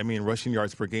here. I mean, rushing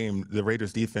yards per game, the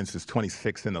Raiders defense is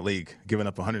 26th in the league, giving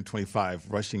up 125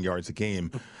 rushing yards a game.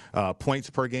 Points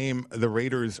per game, the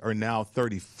Raiders are now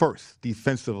 31st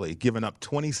defensively, giving up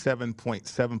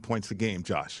 27.7 points a game,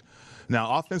 Josh.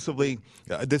 Now, offensively,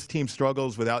 this team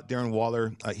struggles without Darren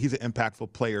Waller. He's an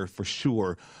impactful player for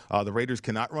sure. The Raiders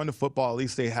cannot run the football. At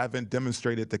least they haven't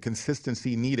demonstrated the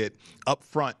consistency needed up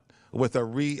front with a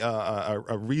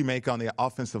remake on the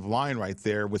offensive line right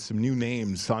there with some new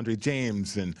names, Andre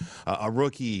James and a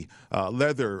rookie,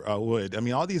 Leatherwood. I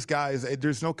mean, all these guys,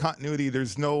 there's no continuity.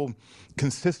 There's no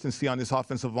consistency on this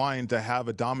offensive line to have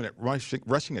a dominant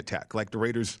rushing attack like the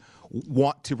Raiders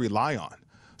want to rely on.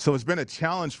 So it's been a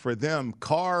challenge for them.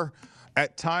 Carr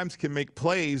at times can make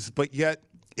plays, but yet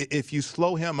if you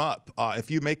slow him up,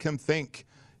 if you make him think,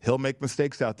 he'll make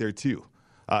mistakes out there too.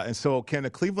 And so can the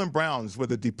Cleveland Browns, with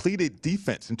a depleted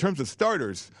defense in terms of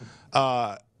starters,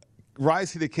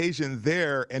 rise to the occasion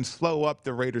there and slow up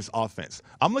the Raiders' offense?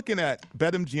 I'm looking at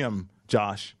BetMGM,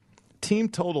 Josh, team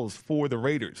totals for the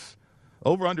Raiders.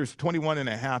 Over-under is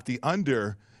 21.5. The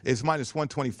under is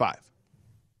 -125.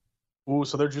 Ooh,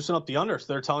 so they're juicing up the under.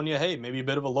 So they're telling you, hey, maybe a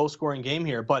bit of a low-scoring game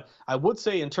here. But I would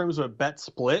say in terms of a bet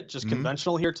split, just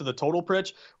conventional here to the total,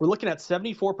 Pritch, we're looking at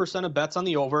 74% of bets on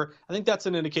the over. I think that's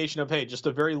an indication of, hey, just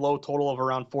a very low total of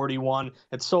around 41.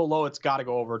 It's so low, it's got to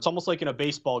go over. It's almost like in a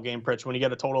baseball game, Pritch, when you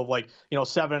get a total of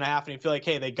 7.5 and you feel like,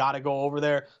 hey, they got to go over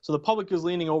there. So the public is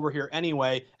leaning over here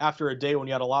anyway after a day when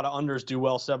you had a lot of unders do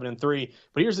well, 7-3.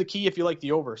 But here's the key if you like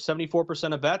the over.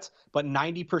 74% of bets, but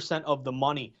 90% of the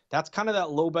money. That's kind of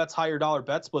that low bets, higher dollar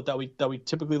bet split that we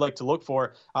typically like to look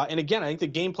for. And again, I think the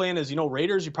game plan is,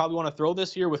 Raiders, you probably want to throw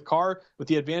this here with Carr with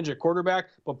the advantage at quarterback,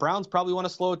 but Browns probably want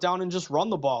to slow it down and just run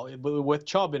the ball with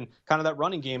Chubb and kind of that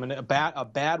running game and a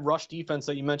bad rush defense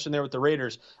that you mentioned there with the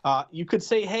Raiders. You could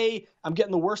say, hey, I'm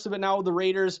getting the worst of it now with the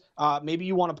Raiders. Maybe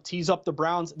you want to tease up the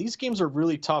Browns. These games are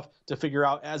really tough to figure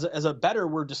out. As a bettor,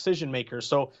 we're decision makers.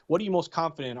 So what are you most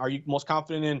confident in? Are you most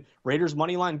confident in Raiders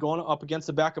money line going up against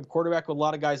the backup quarterback with a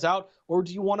lot of guys out? Or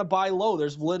do you want to buy low?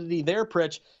 There's validity there,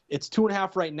 Pritch. It's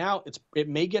 2.5 right now. It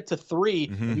may get to 3.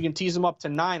 If you can tease them up to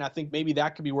 9, I think maybe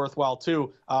that could be worthwhile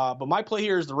too. But my play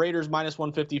here is the Raiders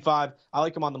 -155. I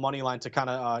like them on the money line to kind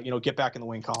of get back in the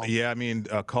win column. Yeah, I mean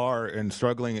Carr and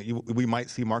struggling. We might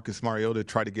see Marcus Mariota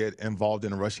try to get involved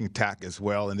in a rushing attack as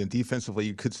well. And then defensively,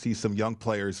 you could see some young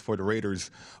players for the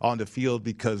Raiders on the field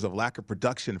because of lack of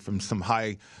production from some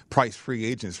high-priced free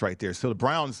agents right there. So the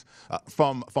Browns,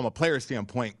 from a player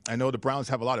standpoint, I know the Browns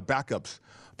have a lot of backups.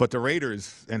 But the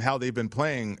Raiders and how they've been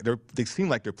playing, they seem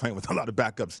like they're playing with a lot of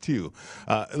backups too.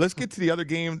 Let's get to the other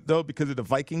game, though, because of the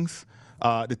Vikings.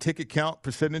 The ticket count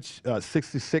percentage,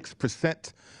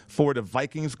 66% for the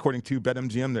Vikings, according to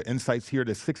BetMGM. The insights here,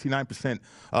 the 69%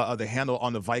 of the handle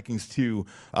on the Vikings, too.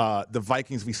 The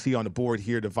Vikings we see on the board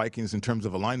here, the Vikings in terms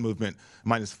of a line movement,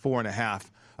 -4.5.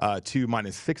 To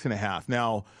 -6.5.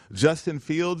 Now, Justin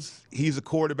Fields, he's a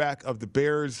quarterback of the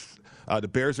Bears. The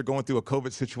Bears are going through a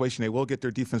COVID situation. They will get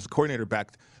their defensive coordinator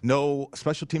back. No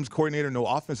special teams coordinator, no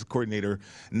offensive coordinator.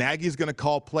 Nagy's going to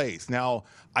call plays. Now,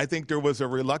 I think there was a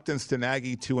reluctance to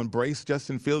Nagy to embrace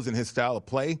Justin Fields and his style of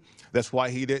play. That's why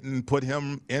he didn't put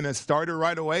him in as starter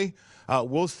right away.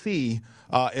 We'll see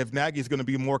if Nagy's going to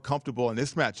be more comfortable in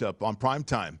this matchup on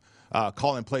primetime,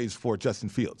 calling plays for Justin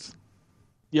Fields.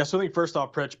 Yeah, so I think first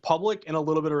off, Pritch, public and a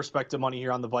little bit of respect to money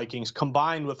here on the Vikings,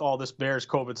 combined with all this Bears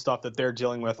COVID stuff that they're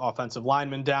dealing with, offensive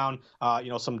linemen down,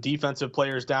 some defensive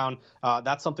players down.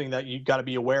 That's something that you got to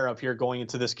be aware of here going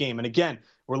into this game. And again,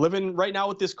 we're living right now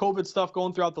with this COVID stuff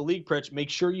going throughout the league, Pritch. Make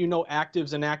sure you know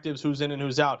actives and inactives, who's in and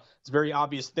who's out. It's a very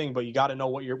obvious thing, but you got to know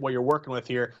what you're working with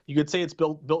here. You could say it's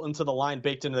built into the line,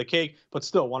 baked into the cake, but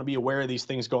still want to be aware of these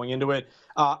things going into it.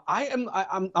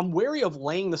 I'm wary of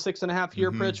laying the 6.5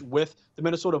 here, Pritch, with the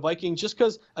Minnesota Vikings, just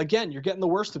because, again, you're getting the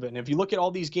worst of it. And if you look at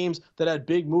all these games that had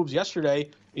big moves yesterday,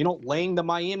 laying the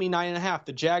Miami 9.5,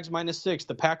 the Jags -6,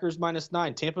 the Packers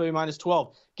 -9, Tampa Bay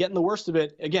 -12, getting the worst of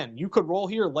it. Again, you could roll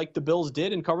here like the Bills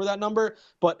did and cover that number,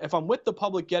 but if I'm with the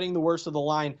public getting the worst of the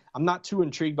line, I'm not too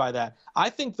intrigued by that. I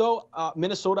think, though,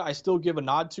 Minnesota, I still give a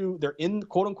nod to. They're in,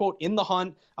 quote-unquote, in the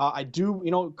hunt. I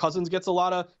do, Cousins gets a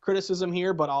lot of criticism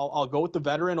here, but I'll go with the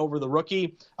veteran over the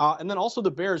rookie. And then also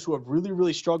the Bears, who have really,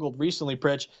 really struggled recently,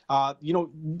 Pritch.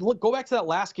 Go back to that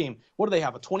last game. What do they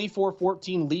have, a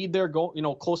 24-14 lead there,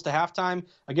 close to halftime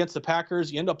against the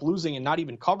Packers? You end up losing and not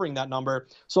even covering that number.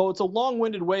 So it's a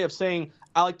long-winded way of saying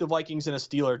I like the Vikings in a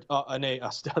teaser,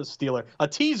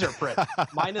 Pritch,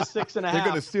 -6.5. They're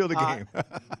going to steal the game.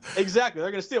 Exactly.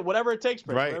 They're going to steal whatever it takes,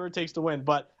 Pritch, right. Whatever it takes to win.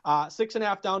 But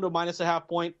 6.5 down to a -0.5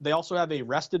 point. They also have a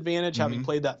rest advantage, having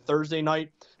played that Thursday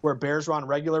night where Bears were on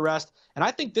regular rest. And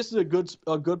I think this is a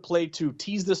good play to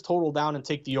tease this total down and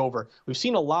take the over. We've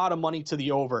seen a lot of money to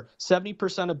the over.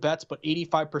 70% of bets, but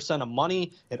 85% of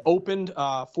money. It opened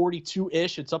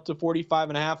 42-ish. It's up to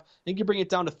 45.5. I think you bring it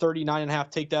down to 39.5,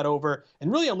 take that over.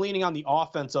 And really, I'm leaning on the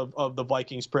offense of the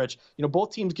Vikings, Pritch.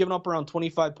 Both teams giving up around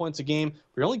 25 points a game.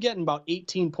 We're only getting about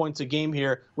 18 points a game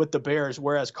here with the Bears,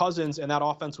 whereas Cousins and that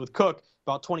offense with Cook,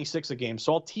 about 26 a game.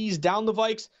 So I'll tease down the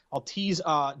Vikes. I'll tease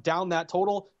down that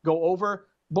total, go over.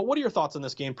 But what are your thoughts on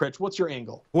this game, Pritch? What's your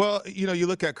angle? Well, you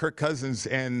look at Kirk Cousins,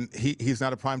 and he's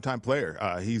not a primetime player.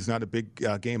 He's not a big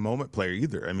game moment player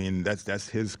either. I mean, that's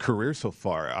his career so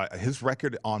far. His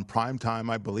record on primetime,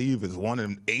 I believe, is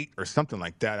 1-8 or something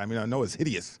like that. I mean, I know it's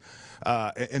hideous.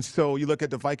 And so you look at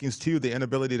the Vikings, too, the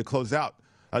inability to close out.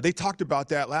 They talked about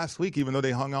that last week, even though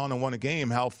they hung on and won a game,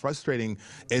 how frustrating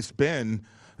it's been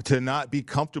to not be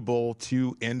comfortable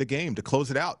to end a game, to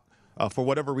close it out. For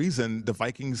whatever reason, the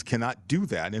Vikings cannot do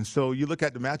that. And so you look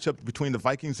at the matchup between the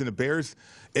Vikings and the Bears,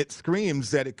 it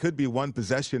screams that it could be one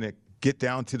possession that get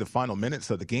down to the final minutes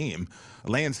of the game.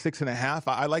 Laying 6.5,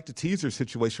 I like the teaser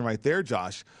situation right there,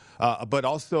 Josh. But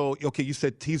also, okay, you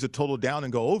said tease a total down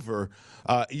and go over.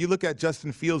 You look at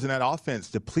Justin Fields and that offense,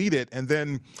 depleted, and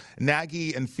then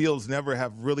Nagy and Fields never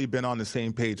have really been on the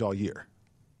same page all year.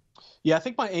 Yeah, I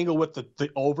think my angle with the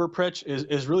over, Pritch,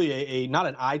 is really a not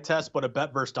an eye test, but a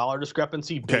bet versus dollar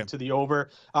discrepancy, big to the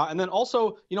over. And then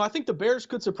also, I think the Bears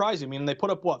could surprise you. I mean, they put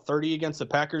up, 30 against the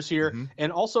Packers here?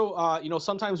 And also,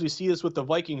 sometimes we see this with the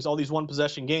Vikings, all these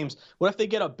one-possession games. What if they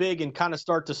get up big and kind of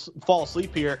start to fall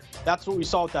asleep here? That's what we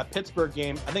saw with that Pittsburgh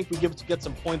game. I think we get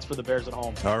some points for the Bears at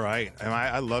home. All right. And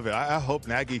I love it. I hope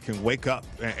Nagy can wake up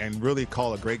and really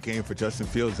call a great game for Justin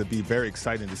Fields. It'd be very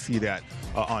exciting to see that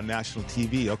on national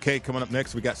TV. Okay, coming up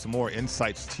next, we got some more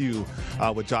insights, too,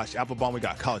 with Josh Applebaum. We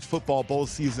got college football bowl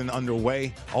season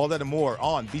underway. All that and more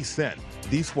on VSiN,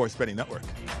 the Sports Betting Network.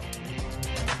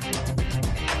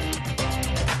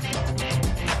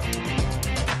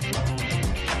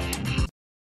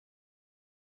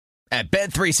 At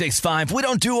Bet365, we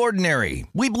don't do ordinary.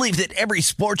 We believe that every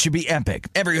sport should be epic.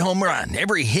 Every home run,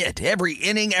 every hit, every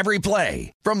inning, every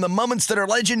play. From the moments that are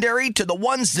legendary to the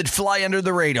ones that fly under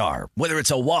the radar. Whether it's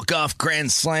a walk-off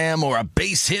grand slam or a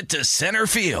base hit to center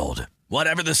field.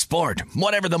 Whatever the sport,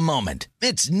 whatever the moment.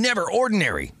 It's never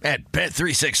ordinary at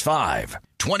Bet365.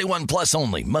 21 plus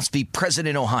only. Must be present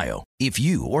in Ohio. If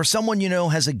you or someone you know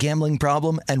has a gambling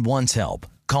problem and wants help,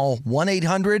 call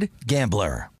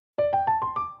 1-800-GAMBLER.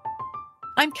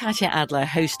 I'm Katya Adler,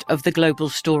 host of The Global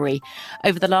Story.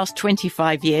 Over the last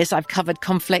 25 years, I've covered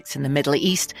conflicts in the Middle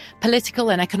East, political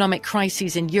and economic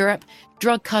crises in Europe,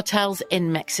 drug cartels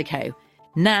in Mexico.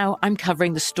 Now I'm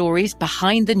covering the stories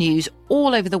behind the news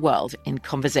all over the world in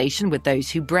conversation with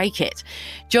those who break it.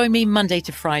 Join me Monday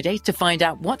to Friday to find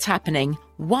out what's happening,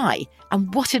 why,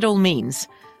 and what it all means.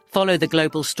 Follow The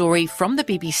Global Story from the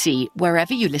BBC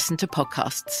wherever you listen to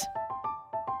podcasts.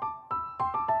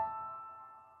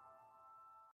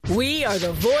 We are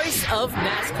the voice of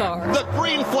NASCAR. The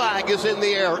green flag is in the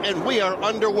air, and we are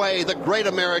underway. The Great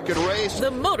American Race.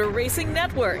 The Motor Racing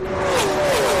Network.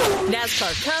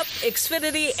 NASCAR Cup,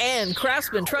 Xfinity, and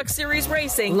Craftsman Truck Series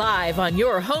Racing live on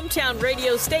your hometown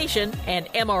radio station and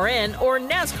MRN or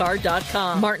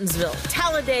NASCAR.com. Martinsville,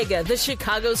 Talladega, the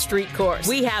Chicago Street Course.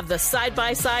 We have the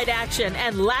side-by-side action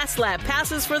and last lap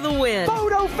passes for the win.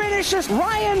 Photo finishes.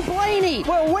 Ryan Blaney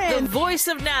will win. The voice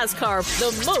of NASCAR,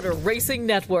 the Motor Racing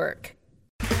Network.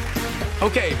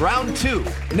 Okay, round two.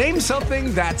 Name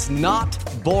something that's not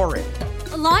boring.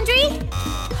 A laundry?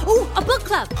 Ooh, a book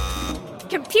club.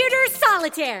 Computer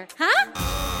solitaire, huh?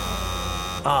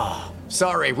 Ah,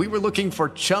 sorry, we were looking for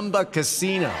Chumba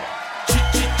Casino.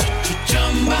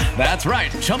 That's right,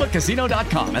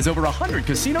 ChumbaCasino.com has over 100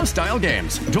 casino-style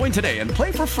games. Join today and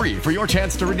play for free for your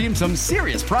chance to redeem some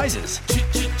serious prizes.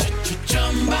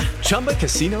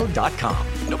 ChumbaCasino.com.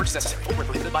 No purchase necessary. Void where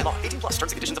prohibited by law. 18+. Terms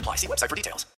and conditions apply. See website for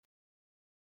details.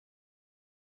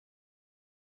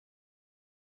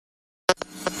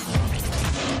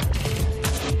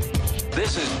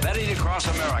 This is Betting Across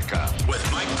America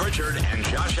with Mike Pritchard and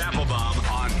Josh Applebaum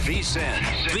on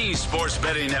VSiN, the Sports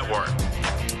Betting Network.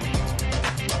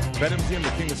 BetMGM, the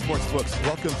king of sportsbooks,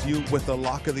 welcomes you with the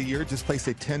lock of the year. Just place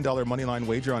a $10 moneyline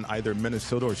wager on either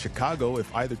Minnesota or Chicago.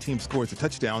 If either team scores a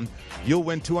touchdown, you'll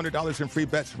win $200 in free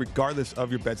bets regardless of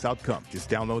your bet's outcome.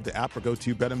 Just download the app or go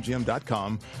to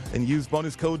BetMGM.com and use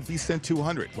bonus code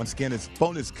VSiN200. Once again, it's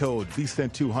bonus code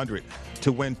VSiN200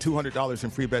 to win $200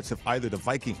 in free bets if either the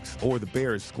Vikings or the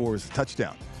Bears scores a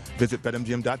touchdown. Visit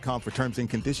BetMGM.com for terms and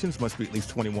conditions. Must be at least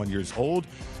 21 years old.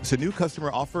 It's a new customer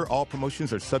offer. All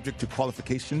promotions are subject to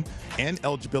qualification and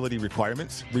eligibility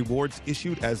requirements. Rewards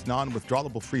issued as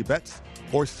non-withdrawable free bets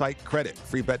or site credit.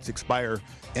 Free bets expire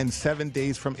in 7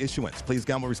 days from issuance. Please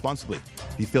gamble responsibly.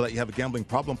 If you feel that you have a gambling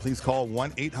problem, please call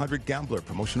 1-800-GAMBLER.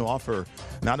 Promotional offer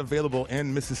not available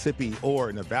in Mississippi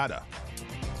or Nevada.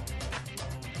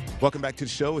 Welcome back to the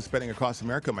show. It's Betting Across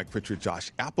America. Mike Pritchard,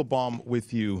 Josh Applebaum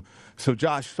with you. So,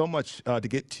 Josh, so much to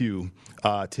get to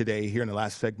today here in the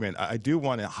last segment. I do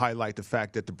want to highlight the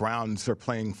fact that the Browns are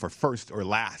playing for first or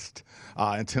last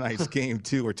in tonight's game,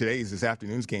 too, or this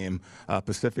afternoon's game,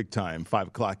 Pacific time, 5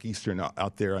 o'clock Eastern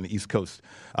out there on the East Coast.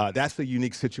 That's a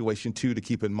unique situation, too, to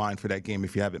keep in mind for that game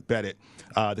if you haven't bet it.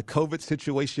 The COVID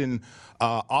situation,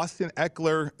 Austin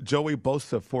Eckler, Joey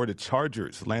Bosa for the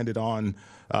Chargers landed on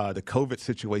the COVID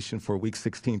situation for Week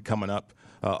 16 coming up,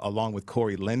 along with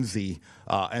Corey Lindsey.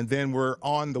 And then we're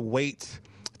on the wait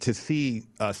to see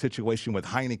a situation with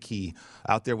Heineke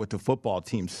out there with the football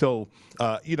team. So,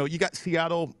 you got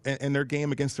Seattle in their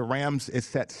game against the Rams.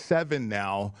 It's at 7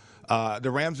 now.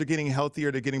 The Rams are getting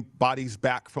healthier. They're getting bodies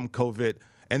back from COVID.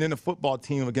 And then the football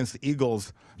team against the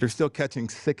Eagles, they're still catching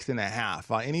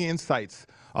 6.5. Any insights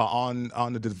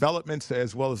on the developments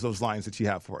as well as those lines that you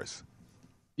have for us?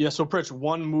 Yeah, so Pritch,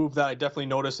 one move that I definitely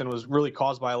noticed and was really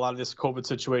caused by a lot of this COVID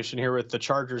situation here with the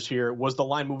Chargers here was the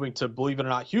line moving to, believe it or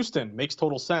not, Houston. Makes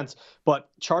total sense. But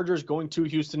Chargers going to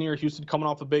Houston here, Houston coming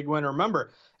off a big win.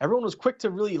 Remember, everyone was quick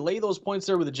to really lay those points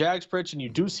there with the Jags, Pritch, and you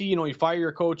do see, you fire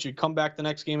your coach, you come back the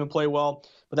next game and play well.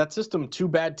 But that system, 2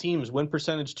 bad teams, win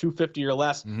percentage 250 or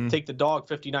less, take the dog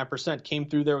 59%, came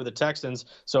through there with the Texans.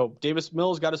 So Davis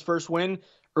Mills got his first win.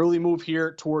 Early move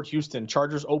here toward Houston.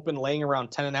 Chargers open laying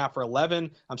around 10.5 or 11.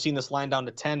 I'm seeing this line down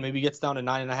to 10, maybe gets down to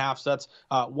 9.5. So that's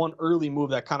one early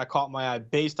move that kind of caught my eye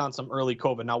based on some early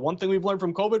COVID. Now, one thing we've learned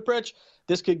from COVID, Pritch,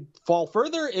 this could fall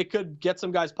further. It could get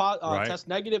some guys test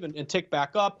negative and tick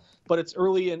back up, but it's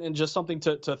early and just something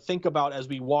to think about as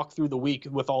we walk through the week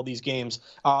with all these games.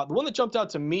 The one that jumped out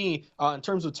to me in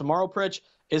terms of tomorrow, Pritch,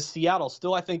 is Seattle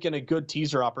still, I think, in a good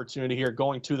teaser opportunity here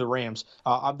going to the Rams.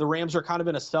 The Rams are kind of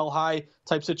in a sell-high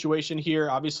type situation here.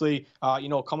 Obviously,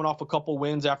 coming off a couple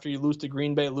wins after you lose to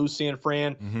Green Bay, lose San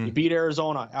Fran. You beat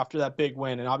Arizona after that big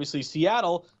win. And obviously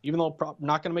Seattle, even though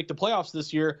not going to make the playoffs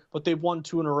this year, but they've won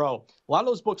 2 in a row. A lot of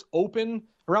those books open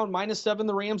around -7,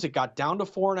 the Rams. It got down to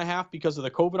 4.5 because of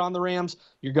the COVID on the Rams.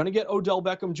 You're going to get Odell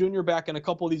Beckham Jr. back and a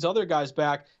couple of these other guys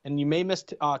back, and you may miss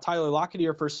Tyler Lockett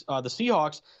here for the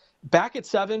Seahawks. Back at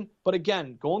 7, but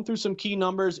again, going through some key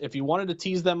numbers. If you wanted to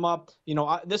tease them up,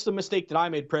 this is a mistake that I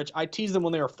made, Pritch. I teased them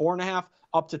when they were 4.5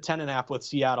 up to 10.5 with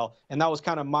Seattle, and that was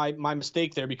kind of my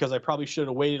mistake there because I probably should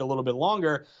have waited a little bit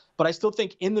longer. But I still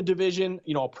think in the division,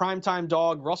 a primetime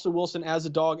dog, Russell Wilson as a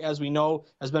dog, as we know,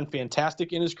 has been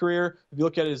fantastic in his career. If you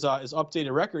look at his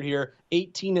updated record here,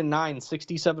 18-9,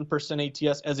 67%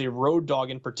 ATS as a road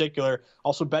dog in particular.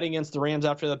 Also betting against the Rams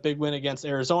after that big win against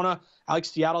Arizona. I like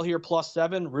Seattle here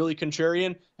 +7, really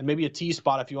contrarian, and maybe a T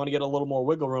spot if you want to get a little more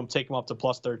wiggle room, take them up to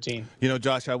 +13.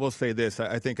 Josh, I will say this.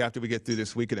 I think after we get through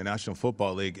this week in the National Football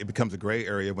Football League, it becomes a gray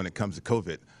area when it comes to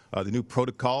COVID. The new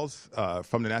protocols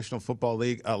from the National Football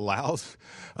League allows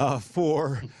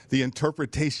for the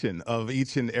interpretation of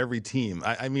each and every team.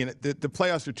 I mean, the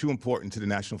playoffs are too important to the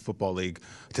National Football League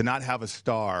to not have a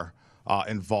star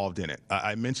involved in it.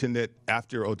 I mentioned it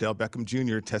after Odell Beckham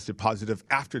Jr. tested positive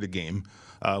after the game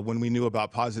when we knew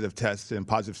about positive tests and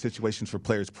positive situations for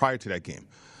players prior to that game.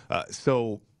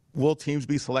 So will teams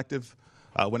be selective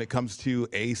when it comes to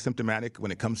asymptomatic,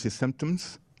 when it comes to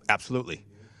symptoms? Absolutely.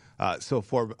 So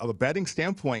for a betting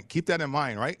standpoint, keep that in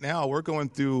mind. Right now, we're going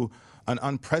through an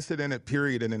unprecedented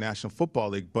period in the National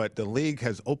Football League, but the league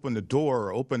has opened the door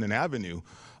or opened an avenue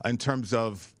in terms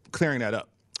of clearing that up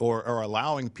or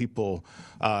allowing people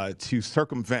to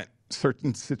circumvent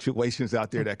certain situations out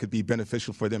there that could be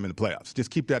beneficial for them in the playoffs.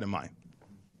 Just keep that in mind.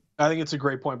 I think it's a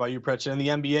great point by you, Pritch. In the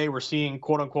NBA, we're seeing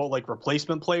quote-unquote like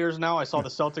replacement players now. I saw the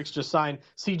Celtics just sign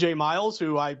C.J. Miles,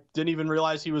 who I didn't even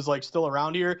realize he was like still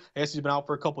around here. I guess he's been out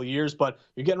for a couple of years, but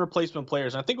you're getting replacement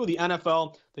players. And I think with the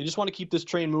NFL, they just want to keep this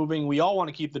train moving. We all want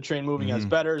to keep the train moving as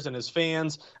bettors and as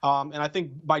fans. And I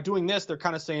think by doing this, they're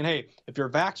kind of saying, hey, if you're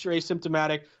vaxxed, you're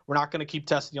asymptomatic, we're not going to keep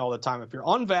testing you all the time. If you're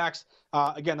unvaxxed,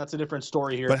 again, that's a different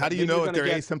story here. But how do you know if they're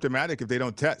asymptomatic if they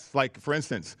don't test? Like, for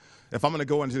instance, if I'm going to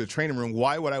go into the training room,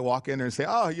 why would I walk in there and say,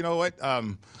 oh, you know what,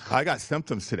 I got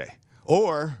symptoms today?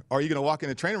 Or are you going to walk in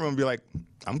the training room and be like,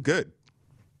 I'm good?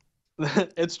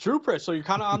 It's true, Pritch. So you're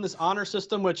kind of on this honor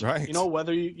system, which, you know,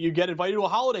 whether you get invited to a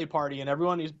holiday party and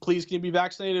everyone is, please can you be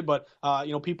vaccinated, but,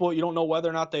 you know, people, you don't know whether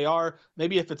or not they are.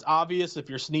 Maybe if it's obvious, if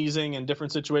you're sneezing and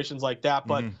different situations like that.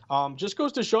 But just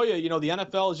goes to show you, you know, the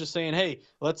NFL is just saying, hey,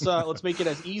 let's make it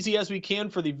as easy as we can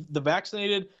for the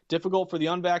vaccinated, difficult for the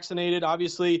unvaccinated,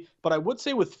 obviously. But I would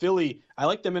say with Philly, I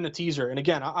like them in a teaser. And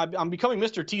again, I'm becoming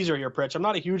Mr. Teaser here, Pritch. I'm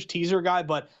not a huge teaser guy,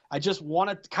 but I just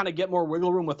want to kind of get more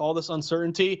wiggle room with all this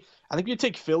uncertainty. I think you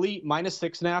take Philly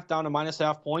 -6.5 down to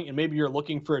 -0.5 point, and maybe you're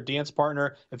looking for a dance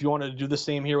partner if you wanted to do the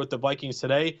same here with the Vikings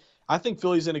today. I think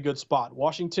Philly's in a good spot.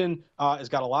 Washington has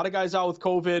got a lot of guys out with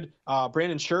COVID.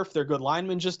 Brandon Scherf, their good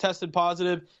lineman, just tested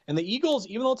positive. And the Eagles,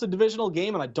 even though it's a divisional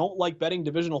game, and I don't like betting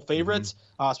divisional favorites,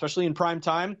 especially in prime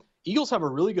time, Eagles have a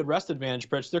really good rest advantage,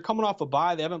 Pritch. They're coming off a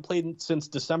bye. They haven't played since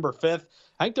December 5th.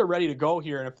 I think they're ready to go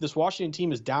here. And if this Washington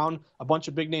team is down a bunch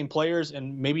of big-name players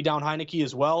and maybe down Heineke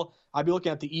as well, I'd be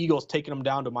looking at the Eagles taking them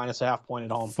down to -0.5 point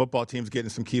at home. Football team's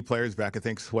getting some key players back. I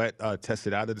think Sweat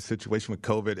tested out of the situation with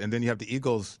COVID. And then you have the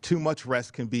Eagles. Too much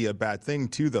rest can be a bad thing,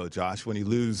 too, though, Josh, when you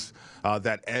lose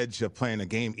that edge of playing a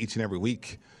game each and every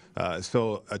week.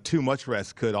 So too much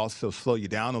rest could also slow you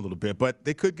down a little bit. But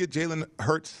they could get Jalen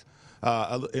Hurts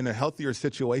in a healthier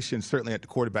situation, certainly at the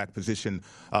quarterback position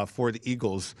for the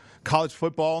Eagles. College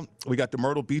football, we got the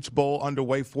Myrtle Beach Bowl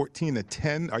underway,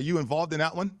 14-10. Are you involved in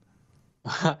that one?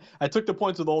 I took the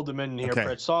points with Old Dominion here,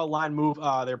 Pritch. Saw a line move.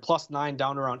 They're +9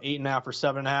 down to around 8.5 or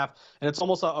 7.5. And it's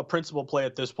almost a principal play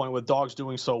at this point with dogs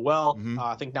doing so well.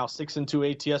 I think now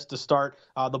 6-2 ATS to start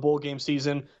the bowl game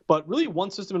season. But really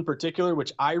one system in particular,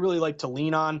 which I really like to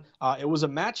lean on. It was a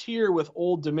match here with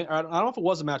Old Dominion. I don't know if it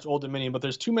was a match Old Dominion, but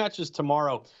there's two matches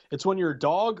tomorrow. It's when you're a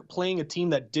dog playing a team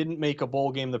that didn't make a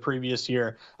bowl game the previous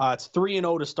year. It's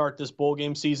 3-0 to start this bowl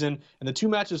game season. And the two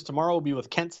matches tomorrow will be with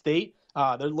Kent State.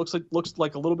 There looks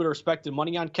like a little bit of respected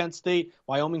money on Kent State.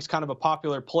 Wyoming's kind of a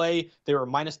popular play. They were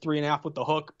 -3.5 with the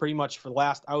hook pretty much for the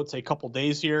last, I would say, couple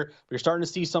days here. But you're starting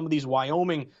to see some of these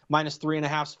Wyoming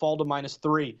 -3.5s fall to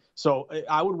 -3. So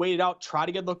I would wait it out, try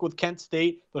to get a look with Kent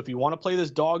State. But if you want to play this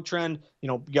dog trend, you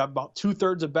know, you got about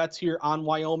 2/3 of bets here on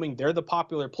Wyoming. They're the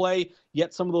popular play.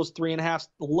 Yet some of those 3.5s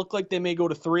look like they may go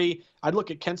to 3. I'd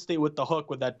look at Kent State with the hook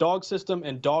with that dog system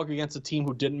and dog against a team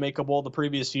who didn't make a bowl the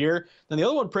previous year. Then the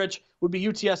other one, Pritch, would be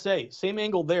UTSA. Same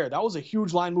angle there. That was a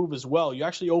huge line move as well. You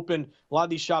actually opened a lot of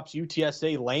these shops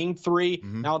UTSA laying 3.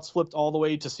 Now it's flipped all the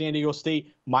way to San Diego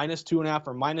State -2.5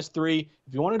 or -3.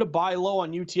 If you wanted to buy low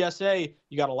on UTSA,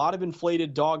 you got a lot of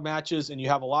inflated dog matches, and you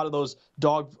have a lot of those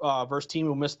dog versus team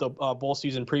who missed the bowl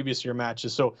season previous year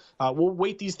matches. So we'll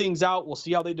wait these things out. We'll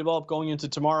see how they develop going into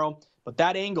tomorrow. But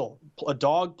that angle, a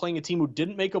dog playing a team who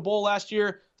didn't make a bowl last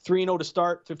year, 3-0 to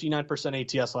start, 59%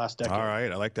 ATS last decade. All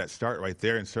right, I like that start right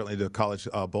there. And certainly the College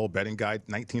Bowl betting guide,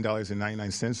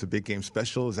 $19.99. The big game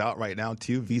special is out right now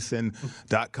too.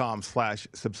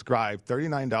 vsin.com/subscribe,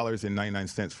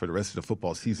 $39.99 for the rest of the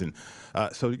football season.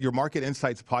 So your Market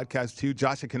Insights podcast too.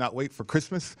 Josh, I cannot wait for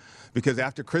Christmas because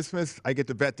after Christmas, I get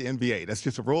to bet the NBA. That's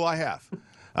just a rule I have.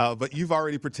 But you've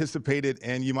already participated,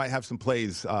 and you might have some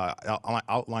plays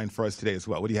outlined for us today as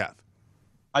well. What do you have?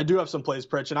 I do have some plays,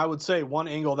 Pritch, and I would say one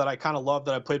angle that I kind of love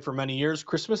that I played for many years,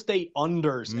 Christmas Day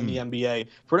unders in the NBA.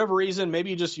 For whatever reason,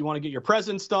 maybe you want to get your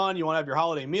presents done, you want to have your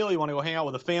holiday meal, you want to go hang out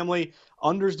with a family.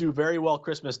 Unders do very well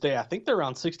Christmas Day. I think they're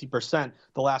around 60%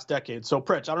 the last decade. So,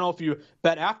 Pritch, I don't know if you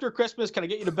bet after Christmas. Can I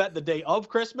get you to bet the day of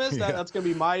Christmas? That's going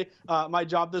to be my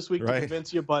job this week to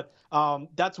convince you. But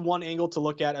that's one angle to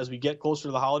look at as we get closer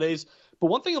to the holidays. But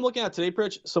one thing I'm looking at today,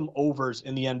 Pritch, some overs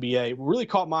in the NBA. Really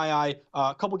caught my eye,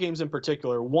 a couple games in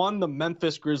particular. One, the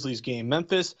Memphis Grizzlies game.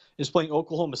 Memphis is playing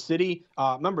Oklahoma City.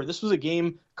 Remember, this was a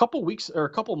game a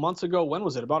couple months ago. When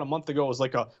was it? About a month ago. It was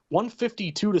like a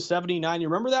 152-79. You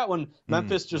remember that when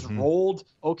Memphis just rolled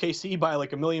OKC by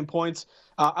like 1 million points?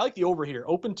 I like the over here.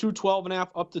 Open 212.5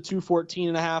 up to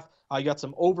 214.5. You got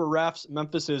some over refs.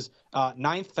 Memphis is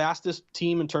 9th fastest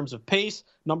team in terms of pace,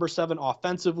 number 7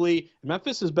 offensively.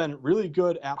 Memphis has been really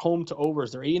good at home to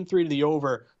overs. They're 8-3 to the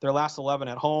over, their last 11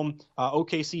 at home.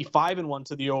 OKC 5-1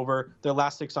 to the over, their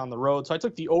last 6 on the road. So I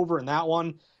took the over in that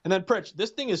one. And then, Pritch,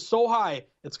 this thing is so high,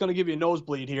 it's going to give you a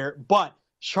nosebleed here. But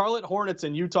Charlotte Hornets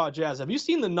and Utah Jazz. Have you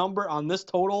seen the number on this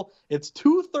total? It's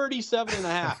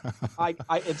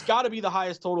 237.5. It's got to be the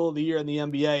highest total of the year in the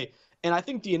NBA. And I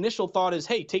think the initial thought is,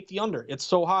 hey, take the under. It's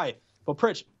so high. But,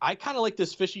 Pritch, I kind of like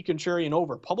this fishy contrarian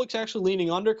over. Public's actually leaning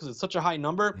under because it's such a high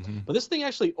number. But this thing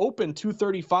actually opened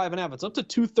 235.5. It's up to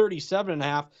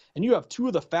 237.5. And you have two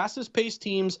of the fastest-paced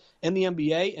teams in the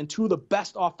NBA and two of the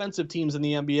best offensive teams in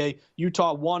the NBA.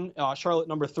 Utah 1, Charlotte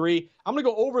number 3. I'm going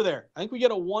to go over there. I think we get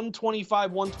a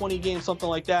 125-120 game, something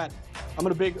like that. I'm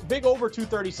going to big over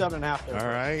 237.5 there. All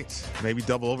right. Maybe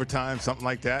double overtime, something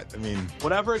like that. I mean,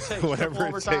 whatever it takes. Whatever it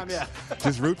overtime, takes. Yeah.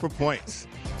 Just root for points.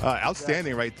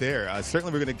 Outstanding right there.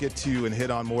 Certainly we're going to get to and hit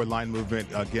on more line movement.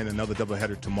 Again, another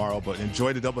doubleheader tomorrow, but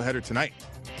enjoy the doubleheader tonight.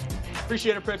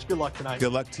 Appreciate it, Pritch. Good luck tonight.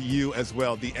 Good luck to you as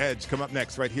well. The Edge come up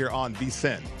next right here on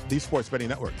VSiN, the Sports Betting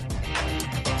Network.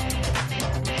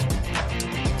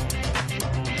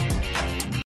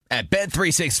 At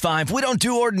Bet365, we don't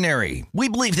do ordinary. We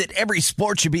believe that every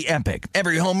sport should be epic.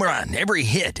 Every home run, every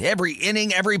hit, every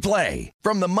inning, every play.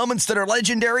 From the moments that are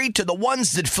legendary to the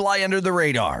ones that fly under the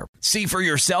radar. See for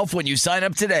yourself when you sign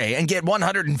up today and get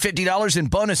 $150 in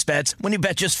bonus bets when you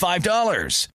bet just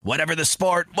 $5. Whatever the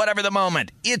sport, whatever the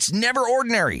moment, it's never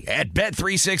ordinary at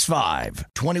Bet365.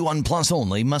 21 plus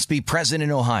only. Must be present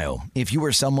in Ohio. If you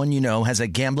or someone you know has a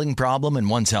gambling problem and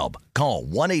wants help, call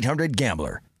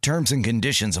 1-800-GAMBLER. Terms and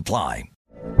conditions apply.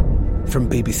 From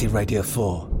BBC Radio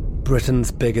 4,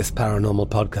 Britain's biggest paranormal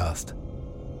podcast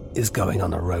is going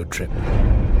on a road trip.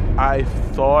 I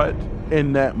thought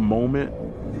in that moment,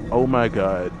 oh my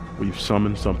God, we've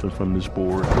summoned something from this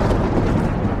board.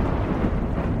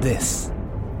 This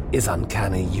is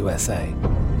Uncanny USA.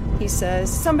 He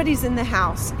says, somebody's in the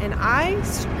house, and I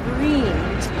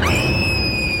screamed.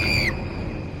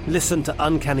 Listen to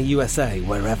Uncanny USA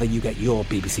wherever you get your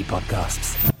BBC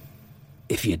podcasts,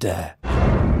 if you dare.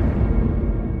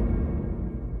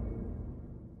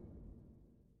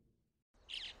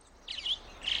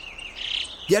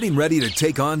 Getting ready to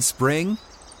take on spring?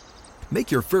 Make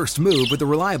your first move with the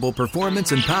reliable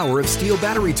performance and power of Steel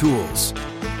battery tools.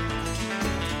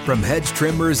 From hedge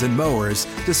trimmers and mowers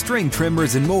to string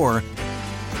trimmers and more,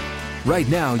 right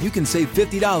now you can save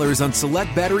 $50 on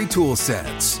select battery tool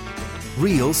sets.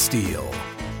 Real Steel.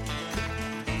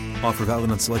 Offer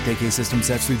valid on select AK system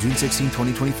sets through June 16,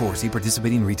 2024. See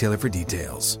participating retailer for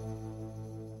details.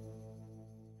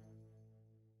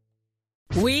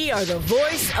 We are the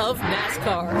voice of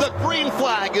NASCAR. The green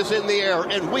flag is in the air,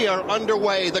 and we are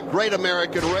underway. The Great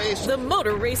American Race. The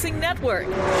Motor Racing Network.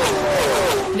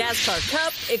 NASCAR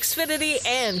Cup, Xfinity,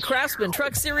 and Craftsman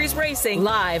Truck Series Racing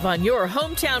live on your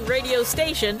hometown radio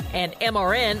station and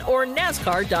MRN or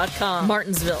NASCAR.com.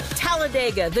 Martinsville,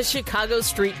 Talladega, the Chicago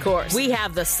Street Course. We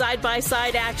have the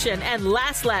side-by-side action and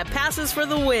last lap passes for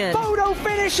the win. Photo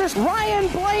finishes.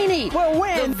 Ryan Blaney will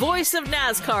win. The voice of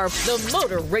NASCAR, the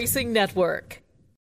Motor Racing Network.